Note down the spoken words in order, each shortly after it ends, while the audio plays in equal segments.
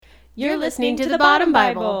You're listening to The Bottom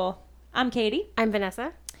Bible. I'm Katie. I'm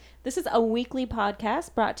Vanessa. This is a weekly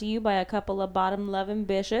podcast brought to you by a couple of bottom-loving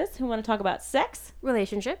bitches who want to talk about sex,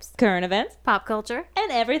 Relationships, current events, pop culture, and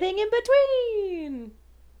everything in between.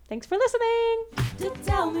 Thanks for listening. To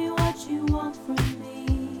tell me what you want from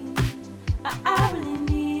me. I really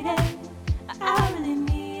need it. I really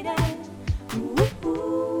need it.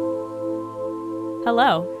 Ooh.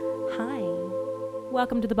 Hello. Hi,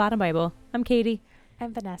 Welcome to The Bottom Bible. I'm Katie.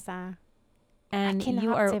 I'm Vanessa. And I cannot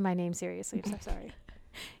you are say my name seriously. I'm so sorry.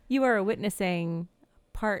 you are witnessing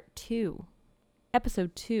part 2,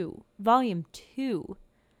 episode 2, volume 2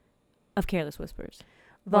 of Careless Whispers.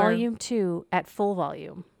 Volume 2 at full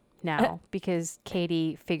volume now because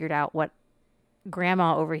Katie figured out what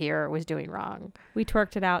grandma over here was doing wrong. We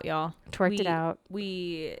twerked it out, y'all. It out.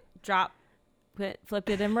 We flipped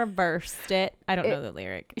it and reversed it. I don't know the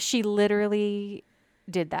lyric. She literally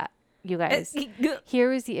did that, you guys.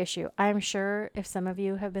 Here is the issue. I'm sure if some of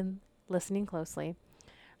you have been listening closely,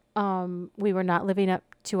 we were not living up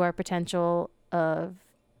to our potential of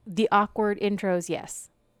the awkward intros, yes,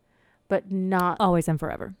 but not Always and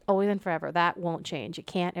forever. always and forever. That won't change. It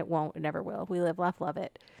can't, it won't, it never will. We live, laugh, love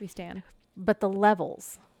it. We stand. But the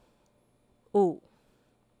levels, ooh,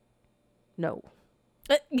 no.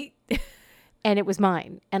 And it was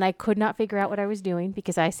mine. And I could not figure out what I was doing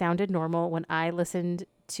because I sounded normal when I listened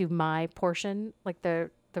to my portion, like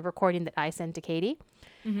the recording that I sent to Katie.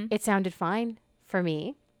 Mm-hmm. It sounded fine for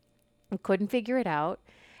me. I couldn't figure it out.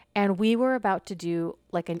 And we were about to do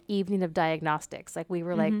like an evening of diagnostics. Like we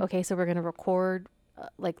were like, okay, so we're going to record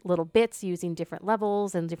like little bits using different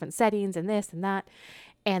levels and different settings and this and that.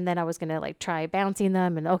 And then I was going to like try bouncing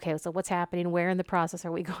them. And okay, so what's happening? Where in the process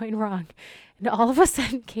are we going wrong? And all of a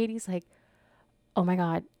sudden, Katie's like, oh my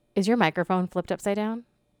God, is your microphone flipped upside down?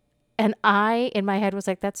 And I, in my head, was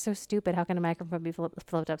like, that's so stupid. How can a microphone be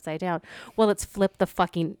flipped upside down? Well, it's flipped the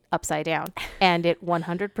fucking upside down. And it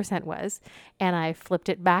 100% was. And I flipped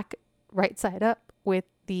it back right side up with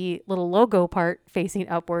the little logo part facing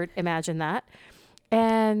upward. Imagine that.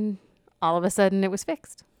 And all of a sudden it was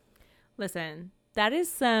fixed. Listen, that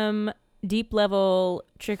is some deep level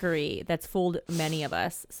trickery that's fooled many of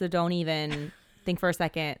us. So don't even think for a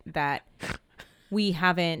second that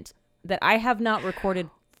I have not recorded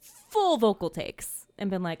full vocal takes and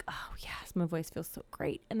been like, oh yes, my voice feels so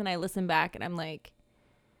great. And then I listen back and I'm like,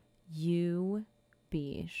 you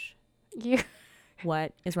beesh.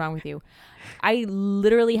 What is wrong with you? I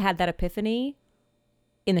literally had that epiphany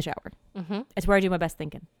in the shower. Mm-hmm. It's where I do my best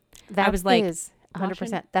thinking. That I was like, is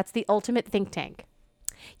 100%. That's the ultimate think tank.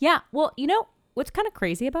 Yeah. Well, you know, what's kind of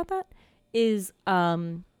crazy about that is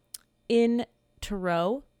in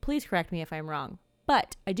Tarot, please correct me if I'm wrong,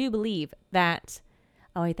 but I do believe that,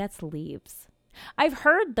 oh wait, that's leaves. I've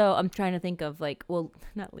heard though, I'm trying to think of like, well,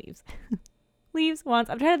 not leaves, leaves, wands.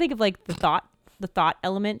 I'm trying to think of like the thought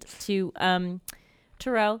element to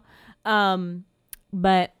Tarot.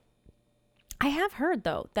 But I have heard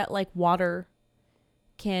though that like water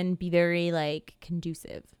can be very like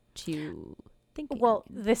conducive to thinking. Well,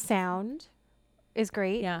 the sound is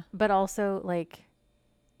great. Yeah. But also like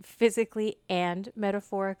physically and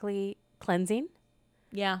metaphorically cleansing.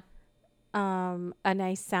 Yeah. A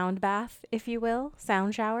nice sound bath, if you will,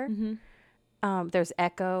 sound shower. Mm-hmm. There's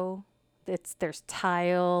echo. There's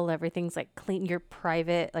tile. Everything's like clean. You're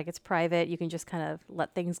private. Like it's private. You can just kind of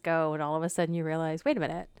let things go. And all of a sudden you realize, wait a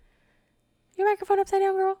minute, your microphone upside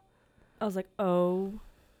down, girl. I was like, oh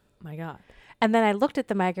my God. And then I looked at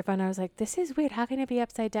the microphone. And I was like, this is weird. How can it be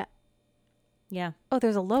upside down? Yeah. Oh,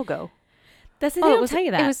 there's a logo. That's the thing. I'll tell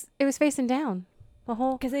you that. It was facing down the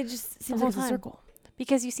whole. Because it just seems the like whole a time. circle.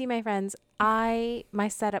 Because you see, my friends, my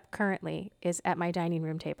setup currently is at my dining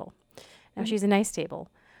room table. Now, she's a nice table,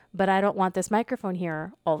 but I don't want this microphone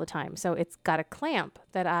here all the time. So it's got a clamp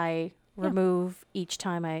that I remove each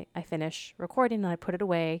time I finish recording, and I put it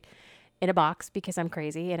away in a box because I'm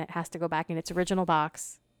crazy and it has to go back in its original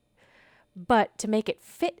box. But to make it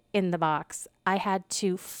fit in the box, I had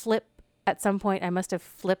to flip. At some point, I must have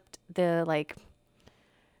flipped the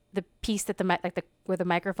piece that where the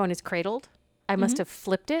microphone is cradled. I must have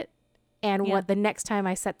flipped it, and the next time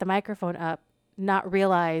I set the microphone up, not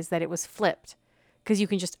realize that it was flipped, because you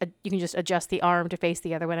can just adjust the arm to face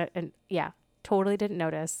the other one, and totally didn't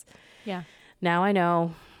notice. Yeah. Now I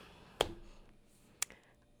know.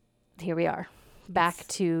 Here we are, back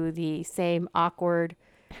to the same awkward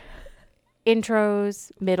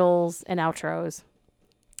intros, middles, and outros.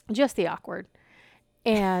 Just the awkward,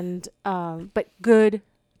 and but good,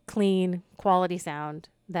 clean, quality sound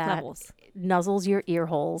that Levels. nuzzles your ear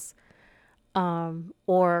holes,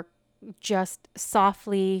 or just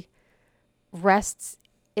softly rests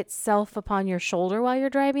itself upon your shoulder while you're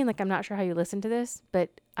driving. Like, I'm not sure how you listen to this, but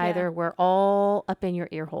Yeah. either we're all up in your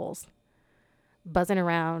ear holes, buzzing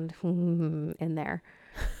around in there,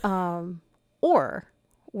 or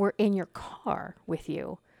we're in your car with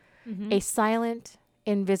you. Mm-hmm. A silent,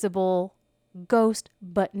 invisible ghost,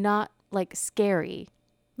 but not like scary.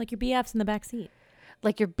 Like your BF's in the back seat.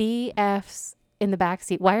 Like your BF's in the back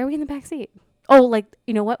seat. Why are we in the back seat? Oh, like,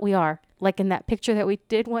 you know what? We are. Like in that picture that we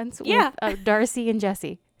did once Yeah. with Darcy and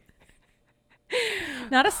Jesse.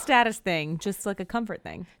 Not a status thing, just like a comfort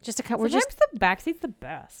thing. Just to We're just the back seat's the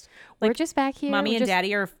best. we're like, just back here. Mommy We're and just,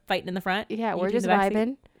 Daddy are fighting in the front. Yeah, You we're two in just the back seat.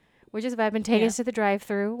 vibing. We're just vibing. Take Yeah. us to the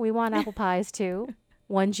drive-through. We want apple pies too.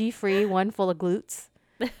 One G free, one full of glutes.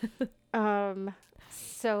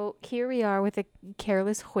 So here we are with a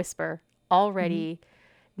careless whisper, already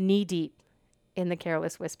knee deep in the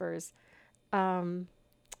careless whispers.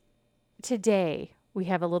 Today we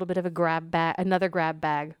have a little bit of another grab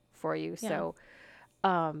bag for you. Yeah.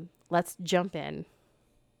 So, let's jump in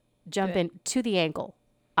Good. to the ankle.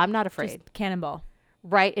 I'm not afraid. Just cannonball.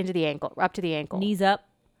 Right into the ankle, up to the ankle. Knees up.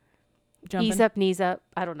 Jumping. Knees up.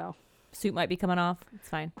 I don't know. Suit might be coming off. It's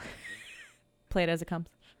fine. Play it as it comes.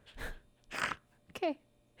 Okay.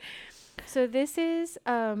 So this is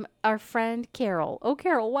our friend Carol. Oh,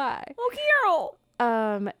 Carol, why? Oh,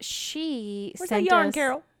 Carol. She Where's sent that yarn, us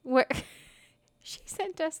Carol? where she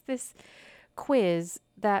sent us this quiz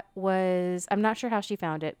that was, I'm not sure how she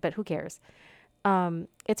found it, but who cares?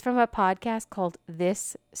 It's from a podcast called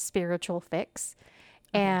This Spiritual Fix.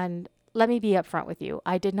 Okay. And let me be upfront with you.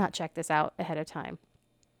 I did not check this out ahead of time.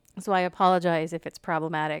 So I apologize if it's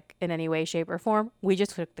problematic in any way, shape, or form. We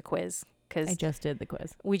just took the quiz I because just did the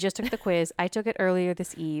quiz. we just took the quiz. I took it earlier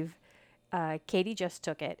this eve. Katie just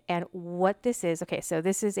took it. And what this is, okay, so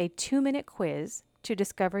this is a 2-minute quiz to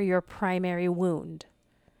discover your primary wound.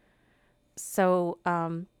 So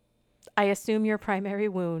I assume your primary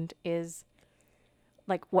wound is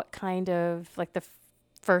like what kind of, like the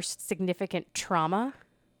first significant trauma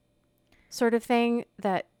sort of thing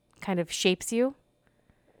that kind of shapes you.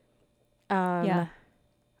 Yeah.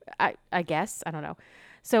 I guess. I don't know.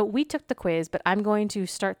 So we took the quiz, but I'm going to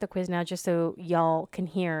start the quiz now just so y'all can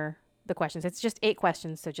hear the questions. It's just 8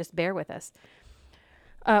 questions, so just bear with us.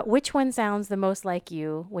 Which one sounds the most like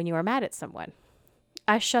you when you are mad at someone?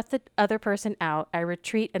 I shut the other person out. I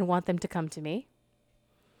retreat and want them to come to me.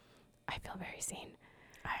 I feel very seen.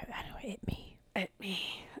 I know. It me.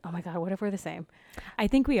 Oh my God, what if we're the same? I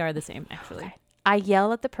think we are the same, actually. Okay. I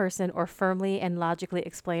yell at the person or firmly and logically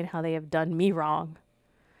explain how they have done me wrong.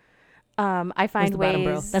 I find Where's the bottom,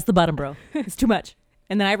 bro? ways. That's the bottom, bro. It's too much.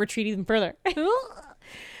 And then I retreat even further.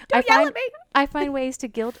 I find ways to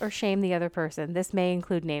guilt or shame the other person. This may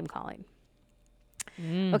include name calling.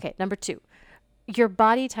 Okay, number 2. Your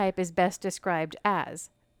body type is best described as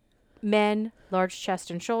men, large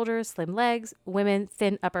chest and shoulders, slim legs, women,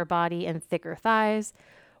 thin upper body and thicker thighs,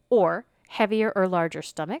 or heavier or larger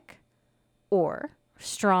stomach, or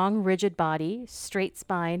strong, rigid body, straight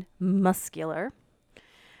spine, muscular.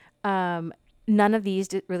 None of these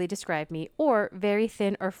really describe me, or very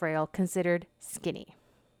thin or frail, considered skinny.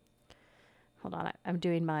 Hold on, I'm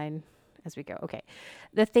doing mine as we go. Okay.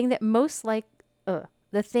 The thing that most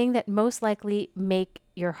likely make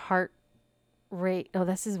your heart rate. Oh,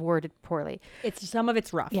 this is worded poorly. Some of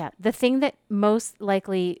it's rough. Yeah. The thing that most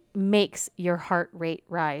likely makes your heart rate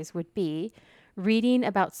rise would be reading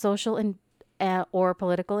about social or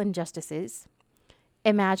political injustices,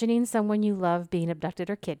 imagining someone you love being abducted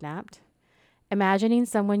or kidnapped, imagining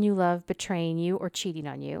someone you love betraying you or cheating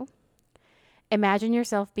on you, imagine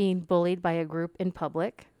yourself being bullied by a group in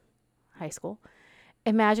public, high school,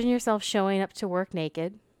 imagine yourself showing up to work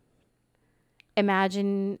naked,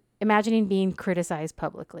 imagining being criticized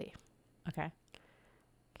publicly. Okay.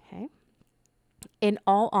 Okay. In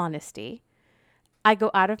all honesty, I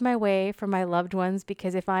go out of my way for my loved ones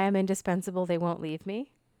because if I am indispensable, they won't leave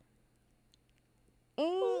me.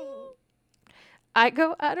 I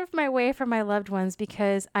go out of my way for my loved ones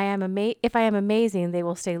because if I am amazing, they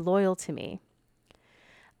will stay loyal to me.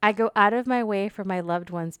 I go out of my way for my loved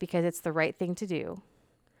ones because it's the right thing to do.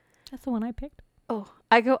 That's the one I picked. Oh,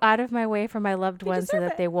 I go out of my way for my loved ones so deserve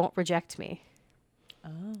that it. they won't reject me.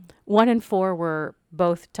 Oh. 1 and 4 were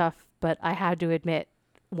both tough, but I had to admit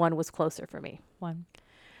 1 was closer for me. 1.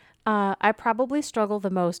 I probably struggle the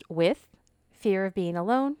most with fear of being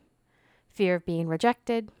alone, fear of being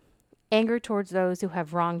rejected, anger towards those who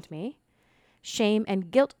have wronged me, shame and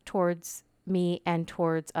guilt towards me and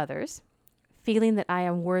towards others, feeling that I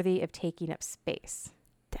am worthy of taking up space.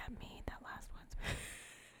 Damn me, that last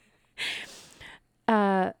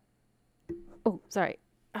one's. Oh, sorry.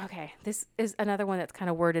 Okay, this is another one that's kind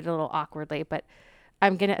of worded a little awkwardly, but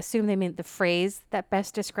I'm going to assume they mean the phrase that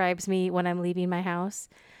best describes me when I'm leaving my house.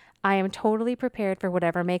 I am totally prepared for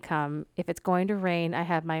whatever may come. If it's going to rain, I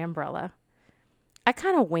have my umbrella. I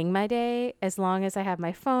kind of wing my day. As long as I have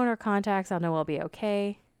my phone or contacts, I'll know I'll be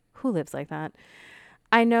okay. Who lives like that?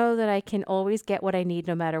 I know that I can always get what I need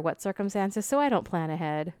no matter what circumstances, so I don't plan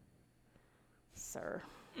ahead. Sir.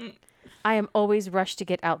 I am always rushed to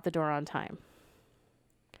get out the door on time.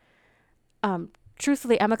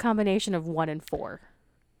 Truthfully, I'm a combination of 1 and 4.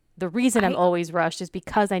 The reason I'm always rushed is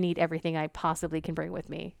because I need everything I possibly can bring with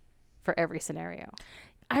me for every scenario.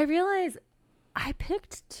 I realize I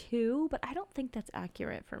picked 2, but I don't think that's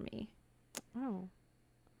accurate for me. Oh.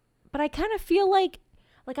 But I kind of feel like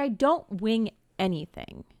I don't wing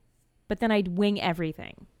anything, but then I'd wing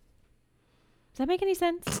everything. Does that make any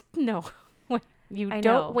sense? No. You I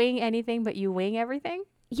don't know. wing anything, but you wing everything?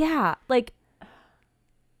 Yeah, like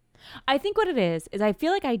I think what it is I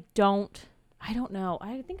feel like I don't know.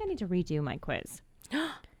 I think I need to redo my quiz.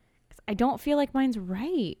 'Cause I don't feel like mine's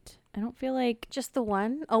right. I don't feel like Just the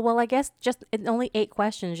one? Oh, well, I guess just only 8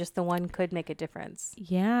 questions. Just the one could make a difference.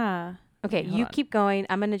 yeah. Okay, Hold you on. keep going.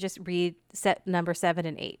 I'm going to just read set number 7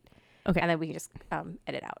 and 8. Okay. And then we can just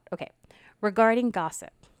edit out. Okay. Regarding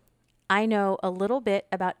gossip, I know a little bit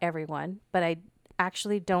about everyone, but I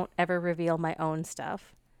actually don't ever reveal my own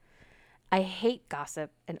stuff. I hate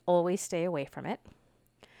gossip and always stay away from it.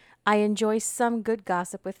 I enjoy some good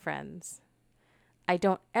gossip with friends. I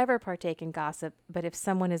don't ever partake in gossip, but if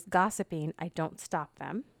someone is gossiping, I don't stop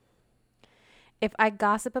them. If I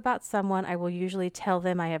gossip about someone, I will usually tell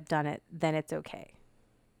them I have done it, then it's okay.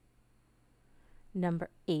 Number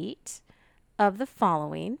 8, of the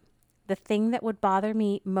following, the thing that would bother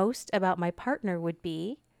me most about my partner would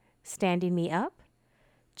be standing me up,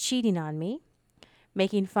 cheating on me,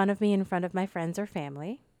 making fun of me in front of my friends or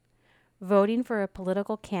family, voting for a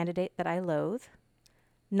political candidate that I loathe,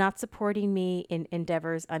 not supporting me in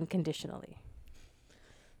endeavors unconditionally.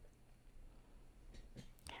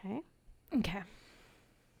 Okay. Okay.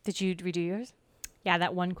 Did you redo yours? Yeah,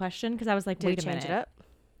 that one question because I was like, Did wait it a minute. change it up?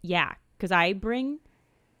 Yeah, because I bring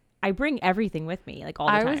everything with me, like all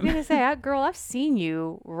the I time. was going to say, girl, I've seen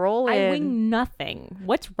you roll in. I wing nothing.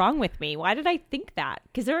 What's wrong with me? Why did I think that?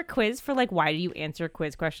 Because there a quiz for like, why do you answer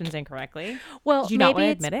quiz questions incorrectly? Well, Did you not maybe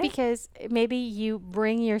wanna it's admit it? because maybe you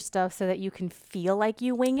bring your stuff so that you can feel like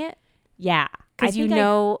you wing it. Yeah, Because you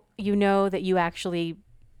know that you actually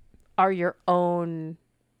are your own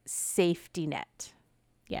safety net.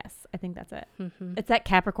 Yes, I think that's it. Mm-hmm. It's that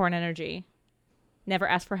Capricorn energy. Never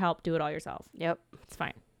ask for help. Do it all yourself. Yep. It's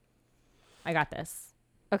fine. I got this.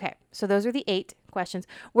 Okay, so those are the 8 questions.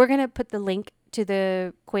 We're going to put the link to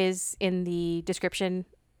the quiz in the description.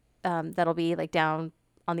 That'll be like down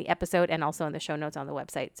on the episode and also in the show notes on the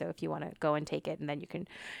website. So if you want to go and take it, and then you can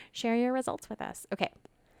share your results with us. Okay.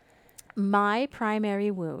 My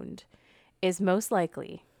primary wound is most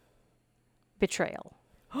likely betrayal.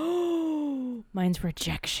 Mine's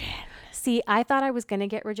rejection. See, I thought I was going to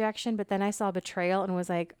get rejection, but then I saw betrayal and was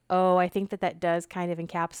like, oh, I think that does kind of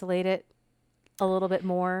encapsulate it a little bit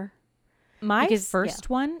more. My Because- first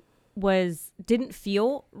one didn't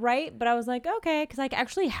feel right, but I was like, okay, because I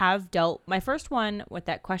actually have dealt my first one with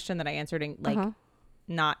that question that I answered in like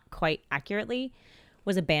not quite accurately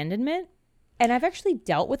was abandonment. And I've actually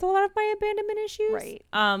dealt with a lot of my abandonment issues. Right.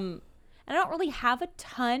 And I don't really have a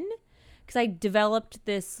ton because I developed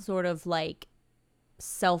this sort of like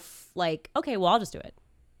okay, well, I'll just do it.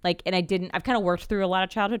 Like, and I've kind of worked through a lot of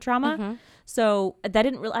childhood trauma. So that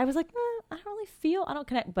didn't really, I was like, I don't really feel, I don't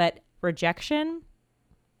connect. But rejection,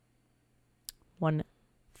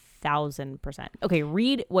 1000%. Okay,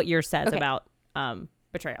 read what yours says about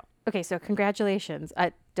betrayal. Okay, so congratulations.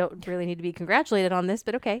 I don't really need to be congratulated on this,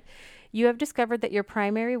 but okay. You have discovered that your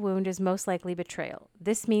primary wound is most likely betrayal.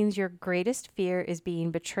 This means your greatest fear is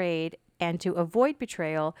being betrayed, and to avoid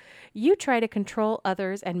betrayal, you try to control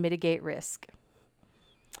others and mitigate risk.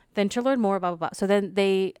 Then to learn more, blah, blah, blah. So then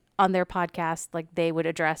they, on their podcast, like they would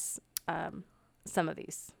address some of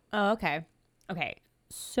these. Oh, okay. Okay.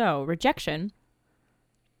 So rejection.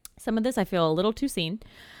 Some of this I feel a little too seen.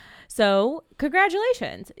 So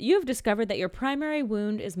congratulations. You've discovered that your primary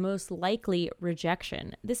wound is most likely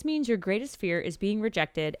rejection. This means your greatest fear is being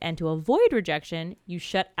rejected, and to avoid rejection, you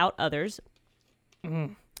shut out others.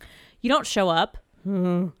 You don't show up,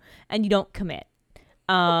 and you don't commit.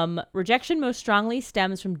 Rejection most strongly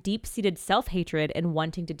stems from deep-seated self-hatred and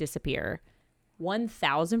wanting to disappear.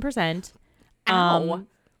 1000%. Ow.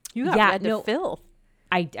 You got red to filth.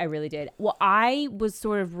 I really did. Well, I was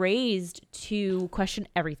sort of raised to question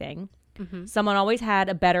everything. Someone always had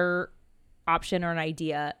a better option or an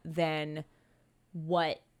idea than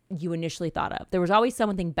what you initially thought of. There was always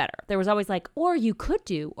something better. There was always like, or you could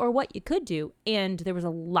do, or what you could do. And there was a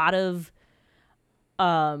lot of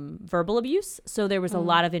verbal abuse. So there was a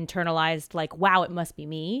lot of internalized like, wow, it must be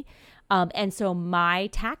me. And so my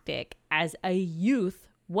tactic as a youth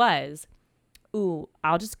was, ooh,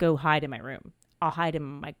 I'll just go hide in my room. I'll hide in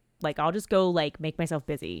my, like, I'll just go like make myself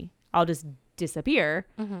busy. I'll just disappear.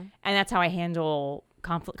 And that's how I handle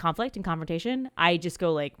conflict and confrontation. I just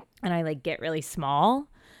go like, and I like get really small.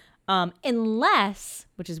 Unless,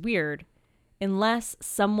 which is weird, unless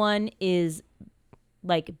someone is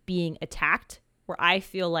like being attacked where I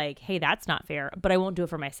feel like, hey, that's not fair, but I won't do it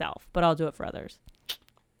for myself, but I'll do it for others.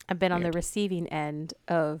 I've been on the receiving end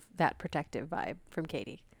of that protective vibe from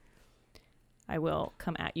Katie. I will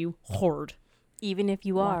come at you hard. Even if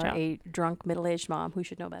you Watch are out. a drunk middle-aged mom who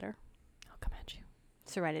should know better. I'll come at you.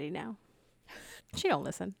 Serenity now. She don't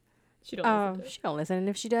listen. She don't listen to it. She don't listen. And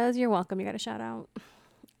if she does, you're welcome. You got a shout out.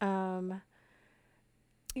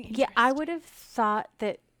 Yeah, I would have thought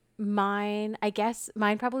that mine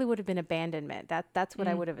probably would have been abandonment. That's what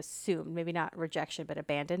I would have assumed. Maybe not rejection, but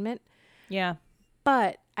abandonment. Yeah.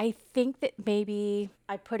 But I think that maybe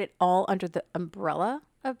I put it all under the umbrella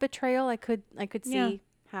of betrayal. I could see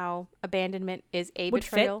how abandonment is a Would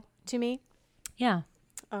fit. betrayal to me. Yeah.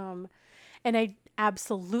 And I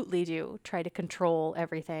absolutely do try to control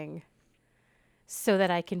everything so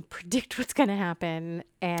that I can predict what's going to happen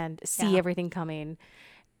and see everything coming,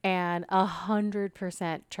 and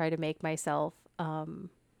 100% try to make myself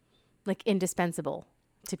like indispensable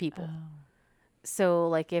to people. So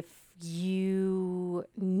like if you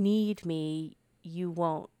need me, you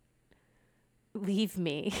won't leave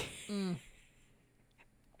me.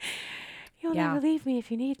 You'll never leave me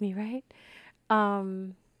if you need me, right?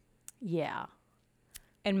 Yeah.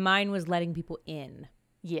 And mine was letting people in.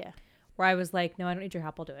 Yeah. Where I was like, no, I don't need your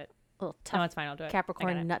help. I'll do it. A little No, tough it's fine. I'll do it. I got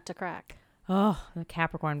Capricorn it. nut to crack. Oh, the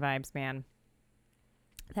Capricorn vibes, man.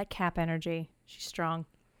 That Cap energy. She's strong.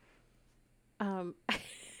 I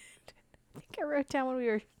think I wrote down when we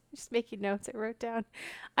were just making notes, I wrote down,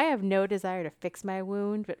 I have no desire to fix my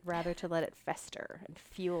wound, but rather to let it fester and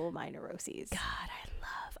fuel my neuroses. God,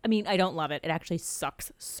 I mean, I don't love it. It actually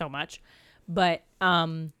sucks so much. But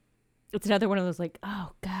it's another one of those like,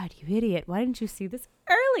 oh God, you idiot. Why didn't you see this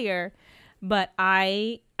earlier? But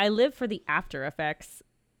I live for the after effects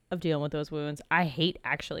of dealing with those wounds. I hate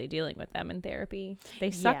actually dealing with them in therapy.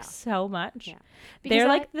 They suck so much. Yeah. They're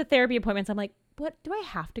like the therapy appointments. I'm like, what? Do I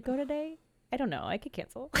have to go today? I don't know. I could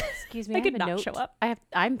cancel. Excuse me, I I could have a not note. show up.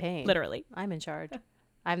 I'm paying. Literally. I'm in charge.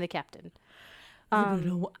 I'm the captain.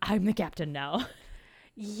 I'm the captain now.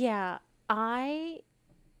 Yeah, I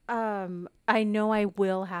know I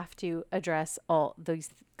will have to address all those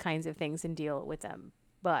kinds of things and deal with them,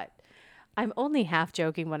 but I'm only half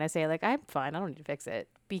joking when I say like I'm fine, I don't need to fix it,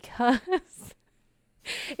 because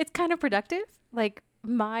it's kind of productive. Like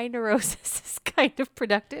my neurosis is kind of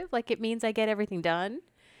productive. Like it means I get everything done.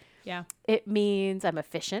 Yeah. It means I'm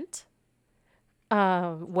efficient,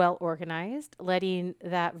 well organized, letting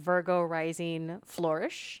that Virgo rising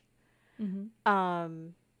flourish.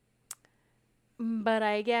 But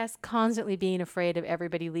I guess constantly being afraid of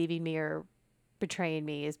everybody leaving me or betraying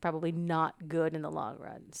me is probably not good in the long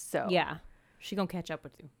run. So Yeah. She gonna catch up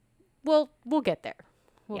with you. we'll get there.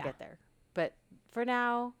 We'll Yeah. get there. But for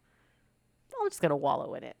now, I'm just gonna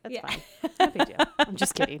wallow in it. That's Yeah. fine. No big deal. I'm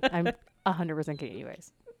just kidding. I'm 100% kidding you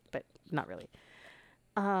guys, but not really.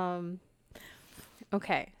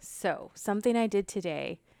 Okay, so something I did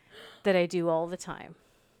today that I do all the time.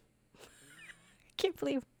 I can't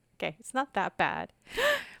believe. Okay, it's not that bad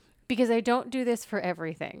because I don't do this for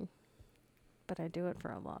everything, but I do it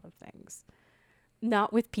for a lot of things.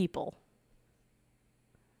 Not with people.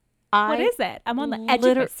 What is that? I'm on the edge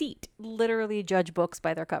of my seat. Literally judge books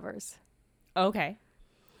by their covers. Okay.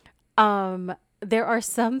 There are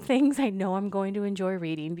some things I know I'm going to enjoy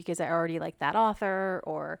reading because I already like that author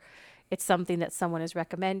or it's something that someone has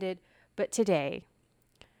recommended. But today,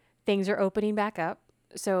 things are opening back up.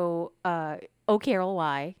 So, Carol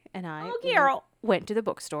Y and I went to the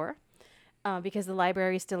bookstore because the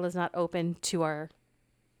library still is not open to our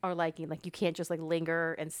liking. Like you can't just like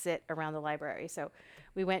linger and sit around the library. So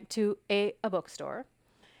we went to a bookstore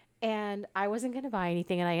and I wasn't going to buy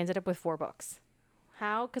anything and I ended up with 4 books.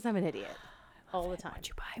 How? Because I'm an idiot all the time. What'd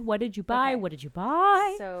you buy? What did you buy? Okay. What did you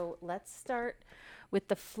buy? So let's start with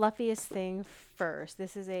the fluffiest thing first.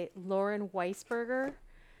 This is a Lauren Weisberger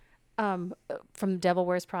from Devil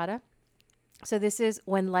Wears Prada. So this is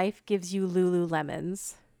When Life Gives You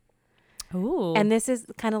Lululemons. Ooh. And this is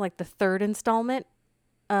kind of like the third installment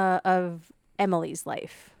of Emily's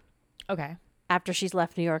life. Okay. after she's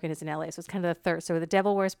left New York and is in LA. So it's kind of the third. So The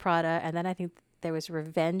Devil Wears Prada, and then I think there was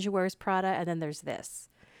Revenge Wears Prada, and then there's this.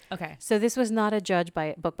 Okay. So this was not a judge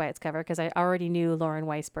by book by its cover because I already knew Lauren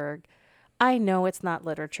Weisberg. I know it's not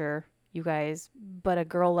literature, you guys, but a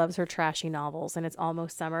girl loves her trashy novels, and it's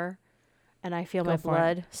almost summer, and I feel Go my for it.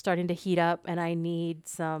 blood starting to heat up, and I need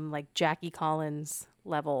some like Jackie Collins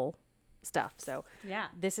level stuff. So Yeah.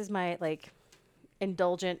 this is my like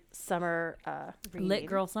indulgent summer read. Lit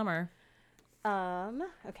girl summer.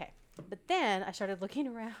 Okay. But then I started looking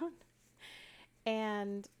around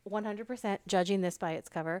and 100% judging this by its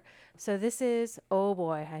cover. So this is, oh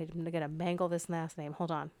boy, I'm going to mangle this last name.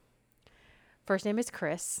 Hold on. First name is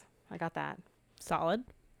Chris. I got that. Solid.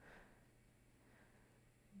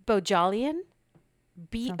 Bojalian.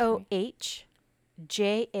 Sounds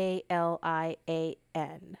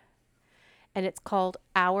Bohjalian. And it's called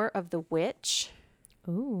Hour of the Witch.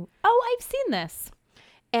 Ooh. Oh, I've seen this.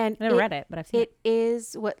 And I never read it, but I've seen it. It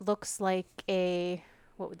is what looks like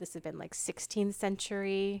what would this have been, like 16th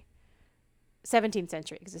century, 17th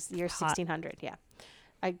century, because it's the year Hot. 1600. Yeah.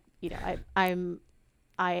 I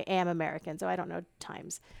am American, so I don't know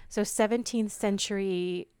times. So 17th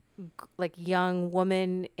century, like young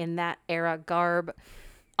woman in that era garb,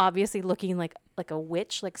 obviously looking like a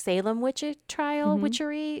witch, like Salem witch trial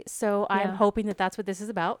witchery. So I'm Yeah. hoping that that's what this is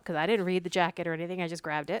about, because I didn't read the jacket or anything. I just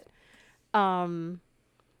grabbed it.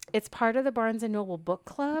 It's part of the Barnes and Noble book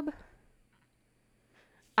club.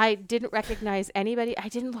 I didn't recognize anybody. I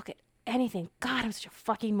didn't look at anything. God, I'm such a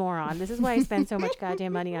fucking moron. This is why I spend so much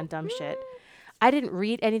goddamn money on dumb shit. I didn't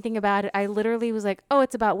read anything about it. I literally was like, oh,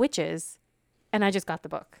 it's about witches. And I just got the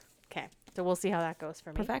book. Okay. So we'll see how that goes for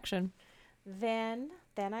me. Perfection. Then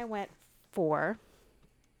I went for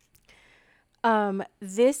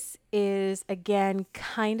this is again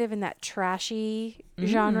kind of in that trashy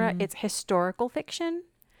genre. It's historical fiction.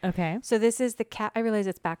 Okay. So this is I realize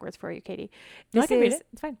it's backwards for you, Katie. No, This I can read is it.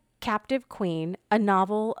 It's fine. Captive Queen, a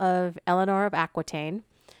novel of Eleanor of Aquitaine.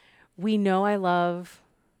 We know I love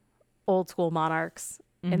old school monarchs,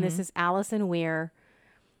 and this is Alison Weir.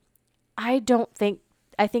 I think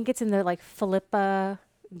it's in the like Philippa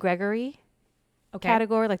Gregory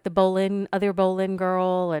category, like the other Boleyn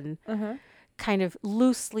girl, and kind of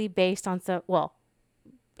loosely based on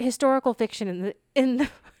historical fiction in the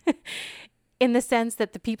in the sense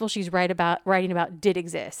that the people she's writing about did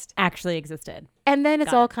exist. Actually existed. And then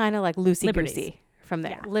it's Got all it. kind of like loosey-goosey Liberties. from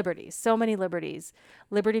there. Yeah. Liberties. So many liberties.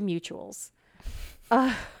 Liberty mutuals.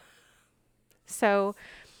 So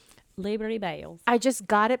Liberty Bales. I just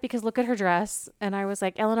got it because look at her dress. And I was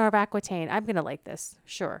like, Eleanor of Aquitaine, I'm going to like this.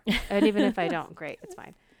 Sure. And even if I don't, great. It's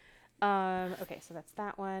fine. Okay, so that's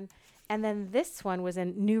that one. And then this one was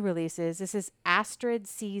in new releases. This is Astrid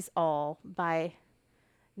Sees All by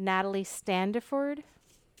Natalie Standiford.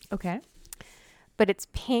 Okay. But it's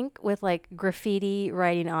pink with like graffiti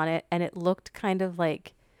writing on it, and it looked kind of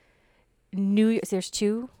like there's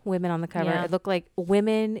two women on the cover. Yeah. It looked like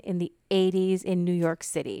women in the 80s in New York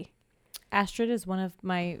City. Astrid is one of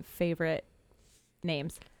my favorite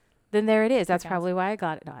names. Then there it is. That's Okay. probably why I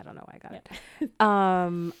got it. No, I don't know why I got it.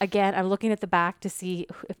 Again, I'm looking at the back to see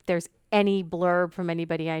if there's any blurb from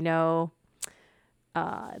anybody I know.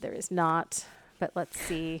 There is not, but let's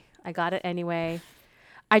see. I got it anyway.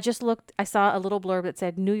 I saw a little blurb that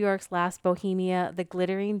said New York's last bohemia, the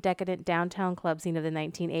glittering, decadent downtown club scene of the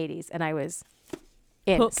 1980s. And I was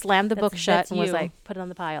in. Hooked. Slammed the book shut That's and was you. like, put it on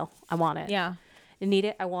the pile. I want it. Yeah. I need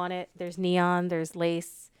it. I want it. There's neon. There's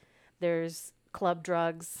lace. There's club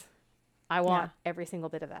drugs. I want every single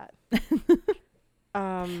bit of that.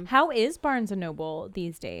 How is Barnes & Noble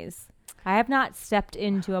these days? I have not stepped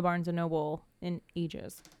into a Barnes & Noble in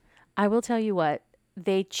ages. I will tell you what.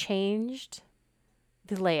 They changed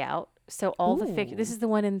the layout. So all the fiction. This is the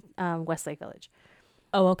one in Westlake Village.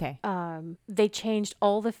 Oh, okay. They changed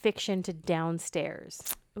all the fiction to downstairs.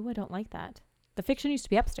 Oh, I don't like that. The fiction used to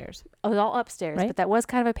be upstairs. It was all upstairs, Right. but that was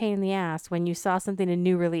kind of a pain in the ass when you saw something in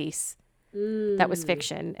new release that was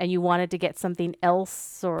fiction and you wanted to get something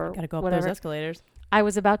else or Gotta go up whatever. those escalators. I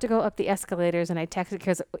was about to go up the escalators and I texted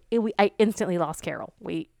because I instantly lost Carol.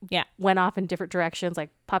 We went off in different directions,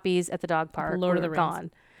 like puppies at the dog park. Lord of were the Rings.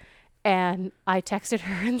 gone. And I texted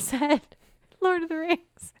her and said, Lord of the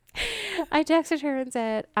Rings. I texted her and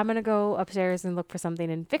said, I'm going to go upstairs and look for something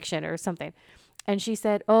in fiction or something. And she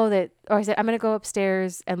said, I said, I'm going to go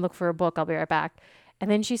upstairs and look for a book. I'll be right back. And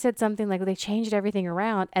then she said something like, they changed everything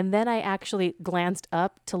around. And then I actually glanced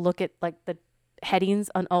up to look at like the headings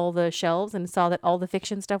on all the shelves and saw that all the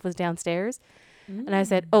fiction stuff was downstairs. And I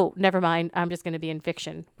said, oh, never mind. I'm just going to be in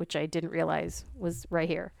fiction, which I didn't realize was right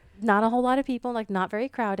here. Not a whole lot of people, like not very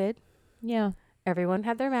crowded. Yeah. Everyone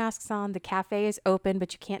had their masks on. The cafe is open,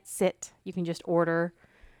 but you can't sit. You can just order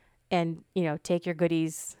and, take your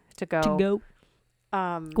goodies to go.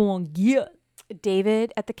 Go on, yeah.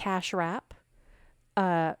 David at the cash wrap,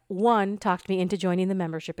 one talked me into joining the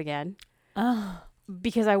membership again Oh.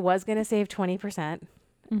 because I was going to save 20%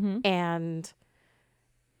 Mm-hmm. and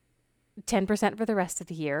 10% for the rest of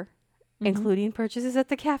the year, Mm-hmm. including purchases at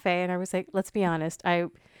the cafe. And I was like, let's be honest.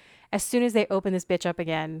 As soon as they open this bitch up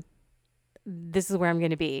again, this is where I'm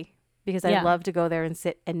going to be because I Yeah. love to go there and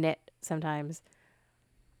sit and knit sometimes.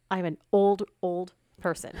 I'm an old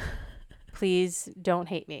person. Please don't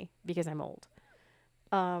hate me because I'm old.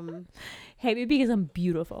 Hate me because I'm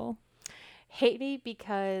beautiful. Hate me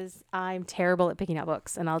because I'm terrible at picking out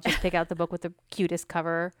books and I'll just pick out the book with the cutest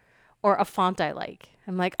cover or a font I like.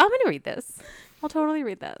 I'm like, I'm going to read this. I'll totally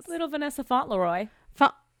read this. Little Vanessa Fauntleroy.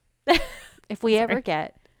 If we ever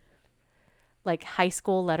get like high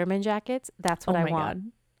school Letterman jackets, that's what I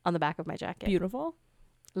want on the back of my jacket. Beautiful.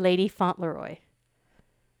 Lady Fauntleroy.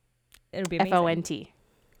 It'll be amazing. F-O-N-T.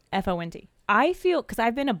 F-O-N-T. I feel, because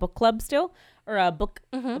I've been a book club still, or a book,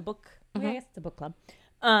 yeah, I guess it's a book club,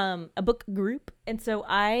 a book group. And so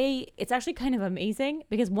it's actually kind of amazing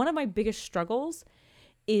because one of my biggest struggles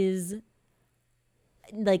is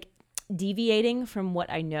like deviating from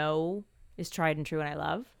what I know is tried and true and I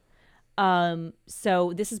love.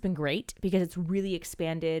 So this has been great because it's really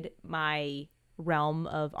expanded my realm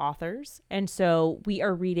of authors. And so we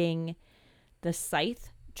are reading the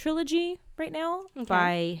Scythe trilogy right now by,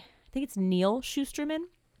 I think it's Neil Shusterman.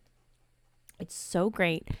 It's so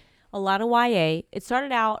great. A lot of YA. It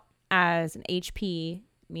started out as an HP,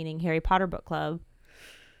 meaning Harry Potter book club.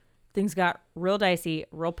 Things got real dicey,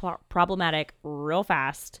 real problematic, real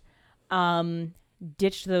fast.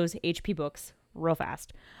 Ditched those HP books real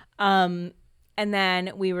fast. And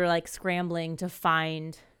then we were like scrambling to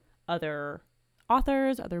find other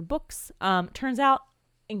authors, other books. Turns out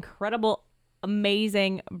incredible,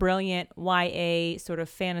 amazing, brilliant YA sort of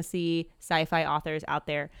fantasy sci-fi authors out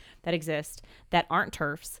there that exist that aren't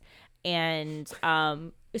TERFs. And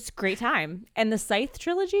it's a great time. And the Scythe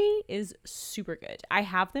trilogy is super good. I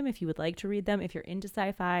have them if you would like to read them, if you're into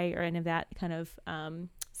sci-fi or any of that kind of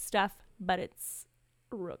stuff, but it's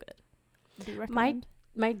real good. Do you recommend?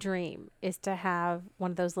 My dream is to have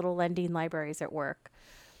one of those little lending libraries at work,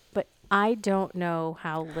 but I don't know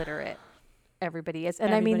how literate everybody is.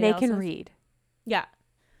 And Everybody they else can is? read, Yeah.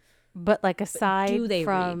 but like aside Do they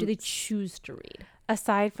from read? Do they choose to read?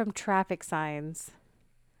 aside from traffic signs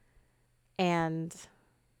and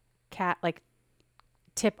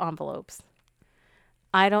tip envelopes,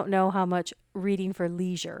 I don't know how much reading for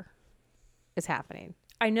leisure is happening.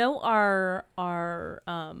 I know our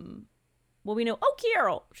we know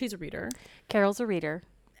Carol, she's a reader. Carol's a reader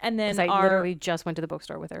And then because I our literally just went to the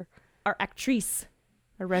bookstore with her. actrice,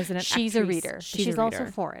 a resident She's actrice. a reader. She's a also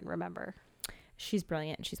reader. foreign, remember? She's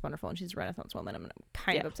brilliant. She's wonderful, and she's a Renaissance woman. I'm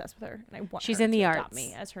kind of obsessed with her, and I want She's her in the to arts, adopt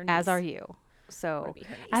me as her niece. as are you. I So, wanna be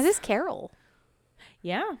her niece. as is Carol.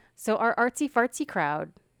 Yeah, So our artsy fartsy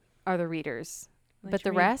crowd are the readers, Like but to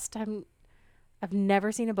the read. rest, I've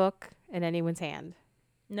never seen a book in anyone's hand.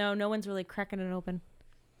 no one's really cracking it open.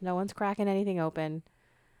 No one's cracking anything open.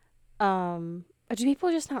 Do people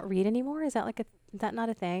just not read anymore? Is that not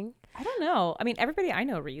a thing? I don't know. I mean, everybody I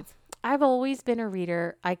know reads. I've always been a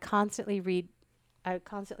reader. I constantly read. I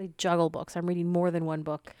constantly juggle books. I'm reading more than one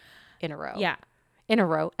book in a row. Yeah, In a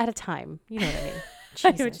row at a time. You know what I mean? I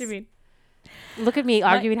know what you Jesus. mean. Look at me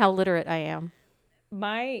arguing how literate I am.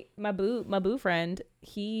 My boo friend,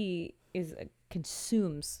 he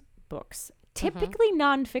consumes books, typically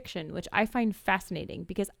nonfiction, which I find fascinating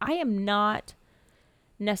because I am not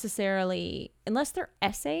necessarily, unless they're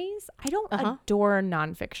essays, I don't adore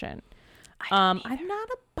nonfiction. I'm not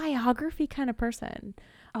a biography kind of person.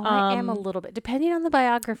 Oh, I am a little bit, depending on the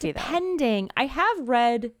biography, though. Depending, I have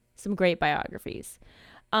read some great biographies.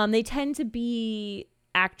 They tend to be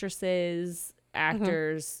actresses,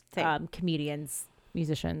 actors, Same. comedians,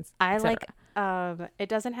 musicians. I et cetera. like. It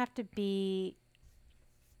doesn't have to be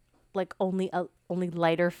like only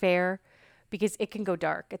lighter fare, because it can go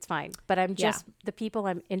dark. It's fine. But I'm just the people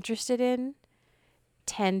I'm interested in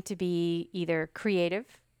tend to be either creative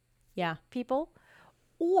people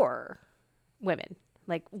or women.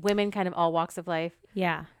 Like women, kind of all walks of life.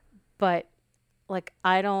 Yeah. But like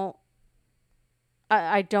I don't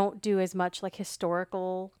do as much like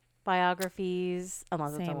historical biographies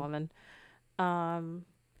unless it's a Same. woman.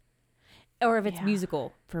 Or if it's Yeah.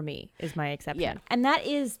 musical, for me, is my exception. Yeah. And that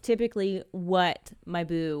is typically what my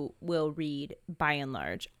boo will read by and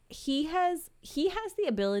large. He has the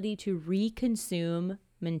ability to reconsume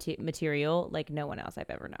material like no one else I've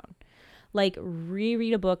ever known. Like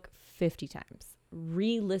reread a book 50 times.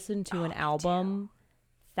 Re-listen to an album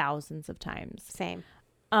thousands of times. Same.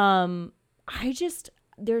 I just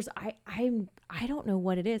I don't know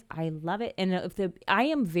what it is. I love it. And I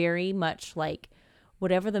am very much like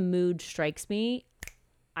whatever the mood strikes me,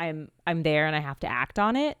 I'm there and I have to act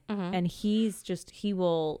on it. Mm-hmm. And he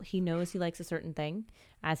knows he likes a certain thing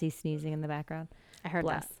as he's sneezing in the background. I heard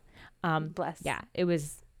Bless. that. Bless. Yeah,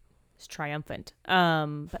 it's triumphant.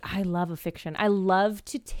 But I love a fiction. I love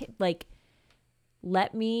to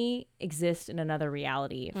let me exist in another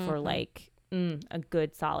reality for like a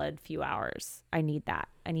good solid few hours. I need that.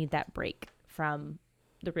 I need that break from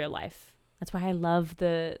the real life. That's why I love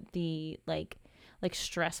the like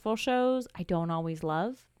stressful shows. I don't always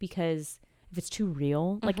love, because if it's too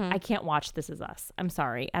real, like I can't watch This Is Us. I'm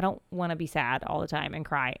sorry. I don't want to be sad all the time and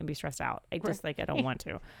cry and be stressed out. I just I don't want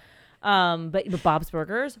to. But Bob's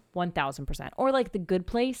Burgers, 1000%. Or like The Good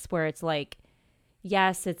Place, where it's like,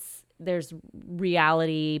 yes, there's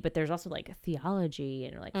reality, but there's also like theology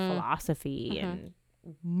and like philosophy and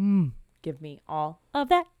give me all of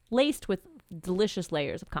that laced with delicious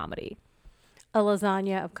layers of comedy. A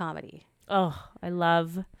lasagna of comedy. Oh, I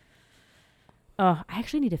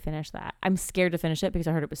actually need to finish that. I'm scared to finish it because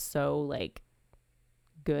I heard it was so like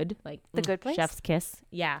good. Like The Good Place? Chef's Kiss.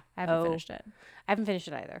 Yeah, I haven't finished it. I haven't finished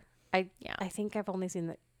it either. I think I've only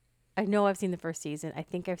seen I know I've seen the first season. I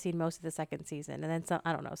think I've seen most of the second season, and then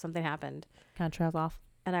I don't know, something happened Kind of trails off.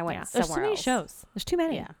 and I went There's somewhere too many else. shows. There's too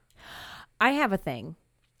many. Yeah. I have a thing.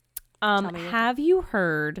 Tell me your Have you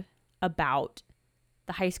heard about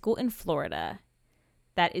the high school in Florida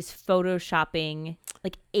that is photoshopping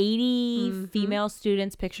like 80 female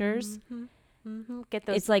students' pictures? Get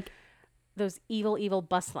those It's like those evil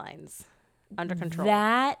bus lines under control.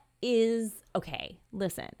 that is okay.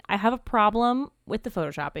 Listen, I have a problem with the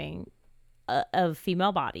photoshopping of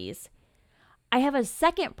female bodies. I have a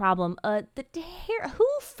second problem. Who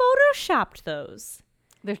photoshopped those?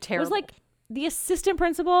 They're It terrible. was like the assistant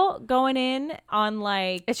principal going in on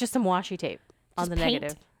like it's just some washi tape on Just the paint?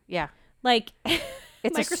 negative. Yeah. like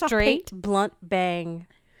It's a Microsoft straight Paint? blunt bang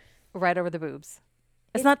right over the boobs.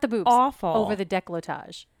 It's not the boobs. awful. Over the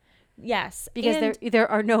décolletage. Yes, Because and there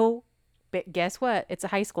are no, but guess what? It's a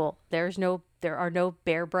high school. There are no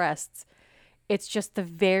bare breasts. It's just the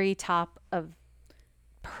very top of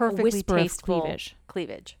perfectly whisper of tasteful cleavage.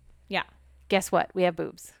 cleavage. yeah. Guess what? We have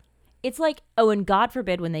boobs. It's like, oh, and God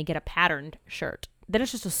forbid when they get a patterned shirt, then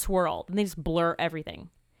it's just a swirl, and they just blur everything.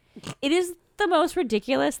 It is the most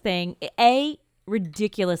ridiculous thing. A,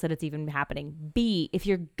 ridiculous that it's even happening. B, if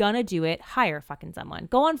you're gonna do it, hire fucking someone.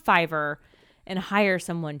 Go on Fiverr and hire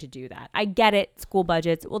someone to do that. I get it, school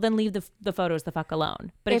budgets. Well, then leave the photos the fuck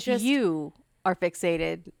alone. But it's If just you are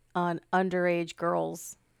fixated on underage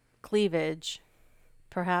girls' cleavage,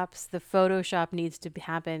 perhaps the Photoshop needs to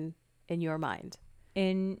happen in your mind,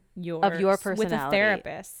 in your of your with a personality.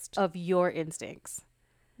 therapist. of your instincts.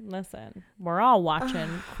 Listen, we're all watching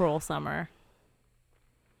Cruel Summer.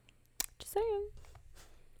 Just saying.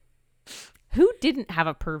 Who didn't have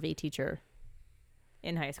a pervy teacher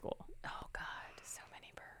in high school? Oh God, so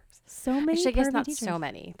many pervs. So many. Actually, I guess pervy not teachers. so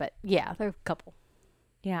many, but yeah, there are a couple.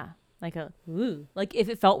 Yeah, like like if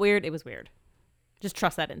it felt weird, it was weird. Just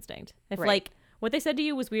trust that instinct. If Right. like what they said to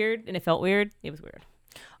you was weird and it felt weird, it was weird.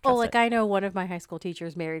 Oh, Trust like it. I know one of my high school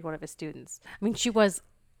teachers married one of his students. I mean, she was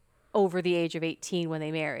over the age of 18 when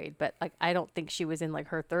they married, but like I don't think she was in like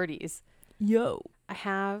her 30s. Yo. I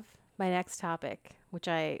have my next topic, which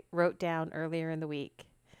I wrote down earlier in the week.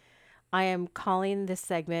 I am calling this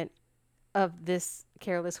segment of this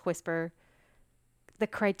Careless Whisper the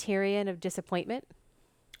criterion of disappointment.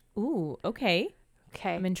 Ooh, okay.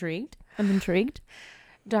 Okay. I'm intrigued.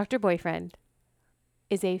 Dr. Boyfriend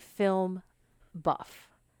is a film buff.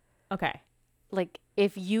 Okay. Like,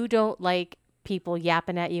 if you don't like people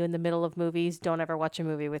yapping at you in the middle of movies, don't ever watch a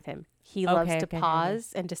movie with him. He loves to okay.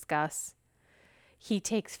 pause and discuss. He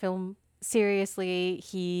takes film seriously.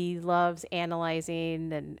 He loves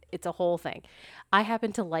analyzing, and it's a whole thing. I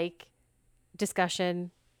happen to like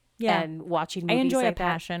discussion and watching I movies enjoy like a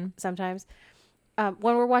passion. that sometimes.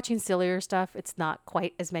 When we're watching sillier stuff, it's not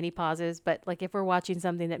quite as many pauses, but like if we're watching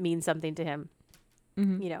something that means something to him,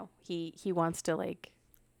 you know, he wants to like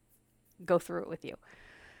go through it with you.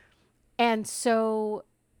 And so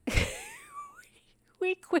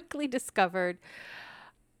we quickly discovered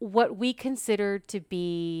what we considered to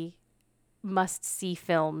be must-see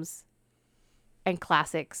films and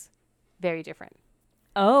classics very different.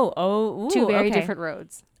 Ooh, Two very okay. different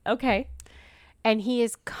roads. Okay. And he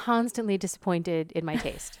is constantly disappointed in my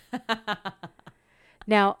taste.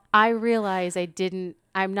 Now, I realize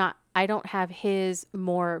I'm not I don't have his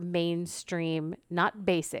more mainstream, not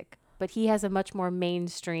basic, but he has a much more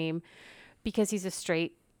mainstream because he's a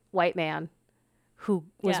straight white man who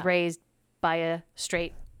was Yeah. raised by a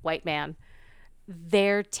straight white man.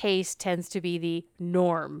 Their taste tends to be the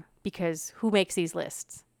norm because who makes these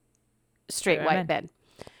lists? Straight Straight white men.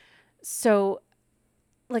 So,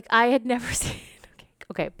 like, I had never seen.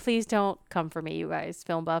 Okay, please don't come for me, you guys,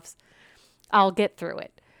 film buffs. I'll get through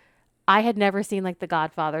it. I had never seen like the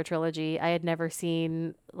Godfather trilogy. I had never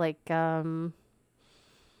seen like God,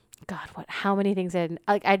 how many things I'd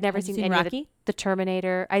never Have you seen seen any of Rocky? the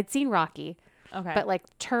Terminator. I'd seen Rocky, Okay. but like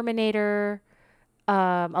Terminator,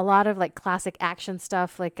 a lot of like classic action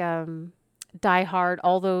stuff like Die Hard,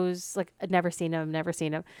 all those, like I'd never seen them.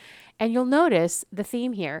 And you'll notice the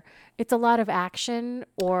theme here. It's a lot of action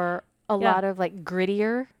or a lot of like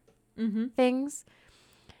grittier things.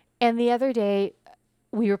 And the other day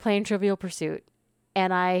we were playing Trivial Pursuit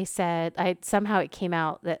and I said, somehow it came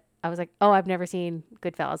out that I was like, oh, I've never seen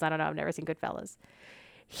Goodfellas. I don't know. I've never seen Goodfellas.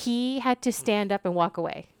 He had to stand up and walk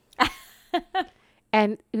away.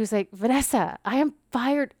 And he was like, Vanessa, I am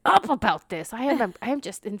fired up about this. I am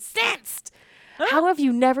just incensed. How have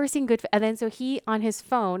you never seen Goodfellas? And then so he on his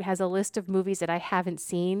phone has a list of movies that I haven't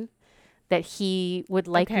seen that he would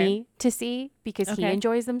like me to see because he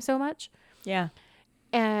enjoys them so much. Yeah.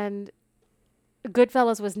 And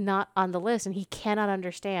Goodfellas was not on the list, and he cannot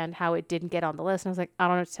understand how it didn't get on the list. And I was like, I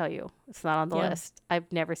don't know what to tell you. It's not on the list.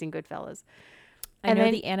 I've never seen Goodfellas. I know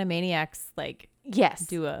the Animaniacs like yes,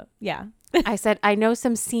 do a I said I know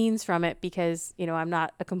some scenes from it because I'm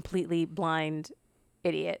not a completely blind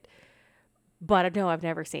idiot, but no, I've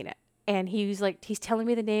never seen it. And he was like, he's telling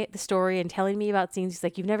me the story and telling me about scenes. He's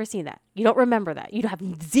like, you've never seen that. You don't remember that. You have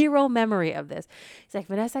zero memory of this. He's like,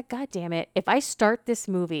 Vanessa, God damn it. If I start this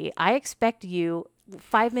movie, I expect you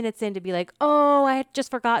 5 minutes in to be like, oh, I had